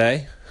I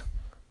say,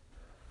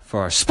 for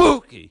our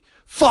spooky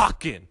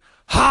fucking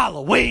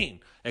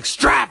Halloween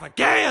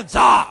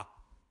extravaganza!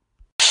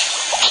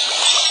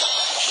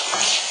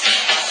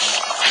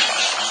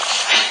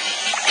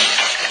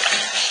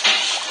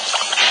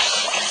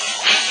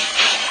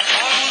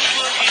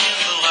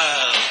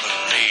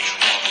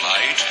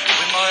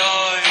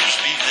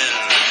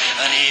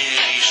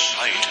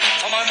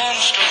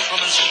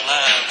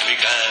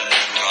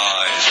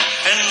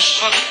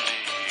 Suddenly,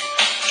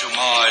 to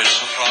my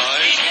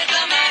surprise,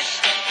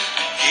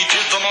 he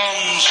did the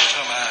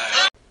monster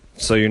mash.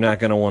 So you're not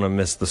going to want to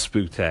miss the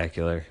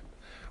spooktacular.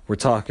 We're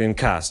talking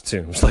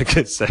costumes. Like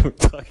I said, we're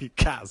talking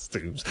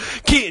costumes.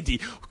 Candy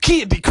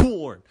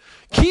corn.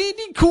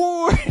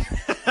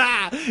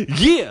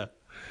 Yeah.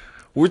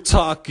 We're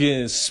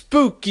talking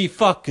spooky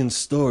fucking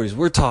stories.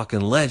 We're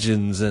talking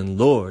legends and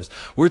lores.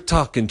 We're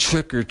talking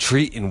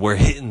trick-or-treating. We're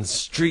hitting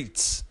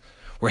streets.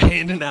 We're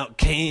handing out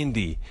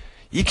candy.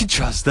 You can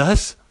trust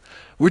us.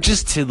 We're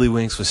just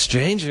Tiddlywinks with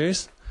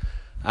Strangers.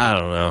 I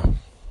don't know.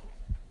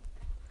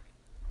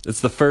 It's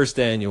the first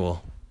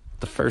annual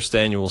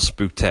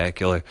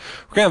Spooktacular.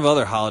 We're going to have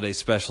other holiday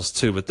specials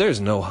too, but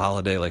there's no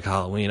holiday like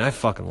Halloween. I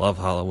fucking love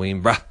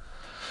Halloween, bruh.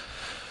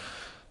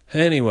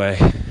 Anyway,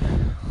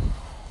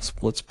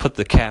 let's put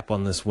the cap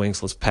on this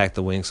Winks. Let's pack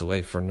the Winks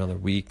away for another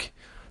week.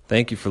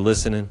 Thank you for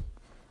listening.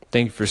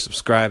 Thank you for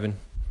subscribing.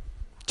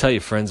 Tell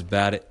your friends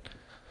about it.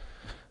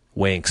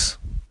 Winks.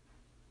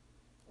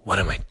 What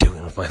am I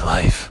doing with my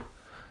life?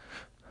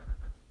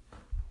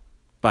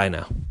 Bye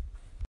now.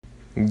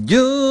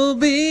 You'll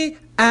be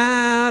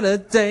out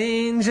of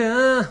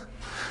danger.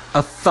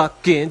 A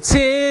fucking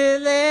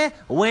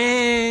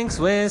Tiddlywinks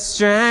with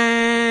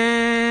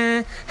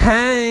Strangers.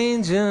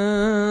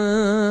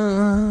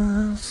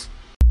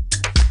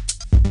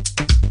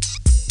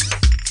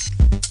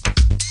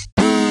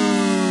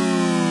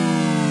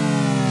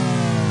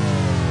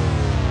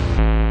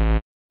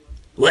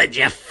 Would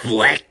you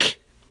flick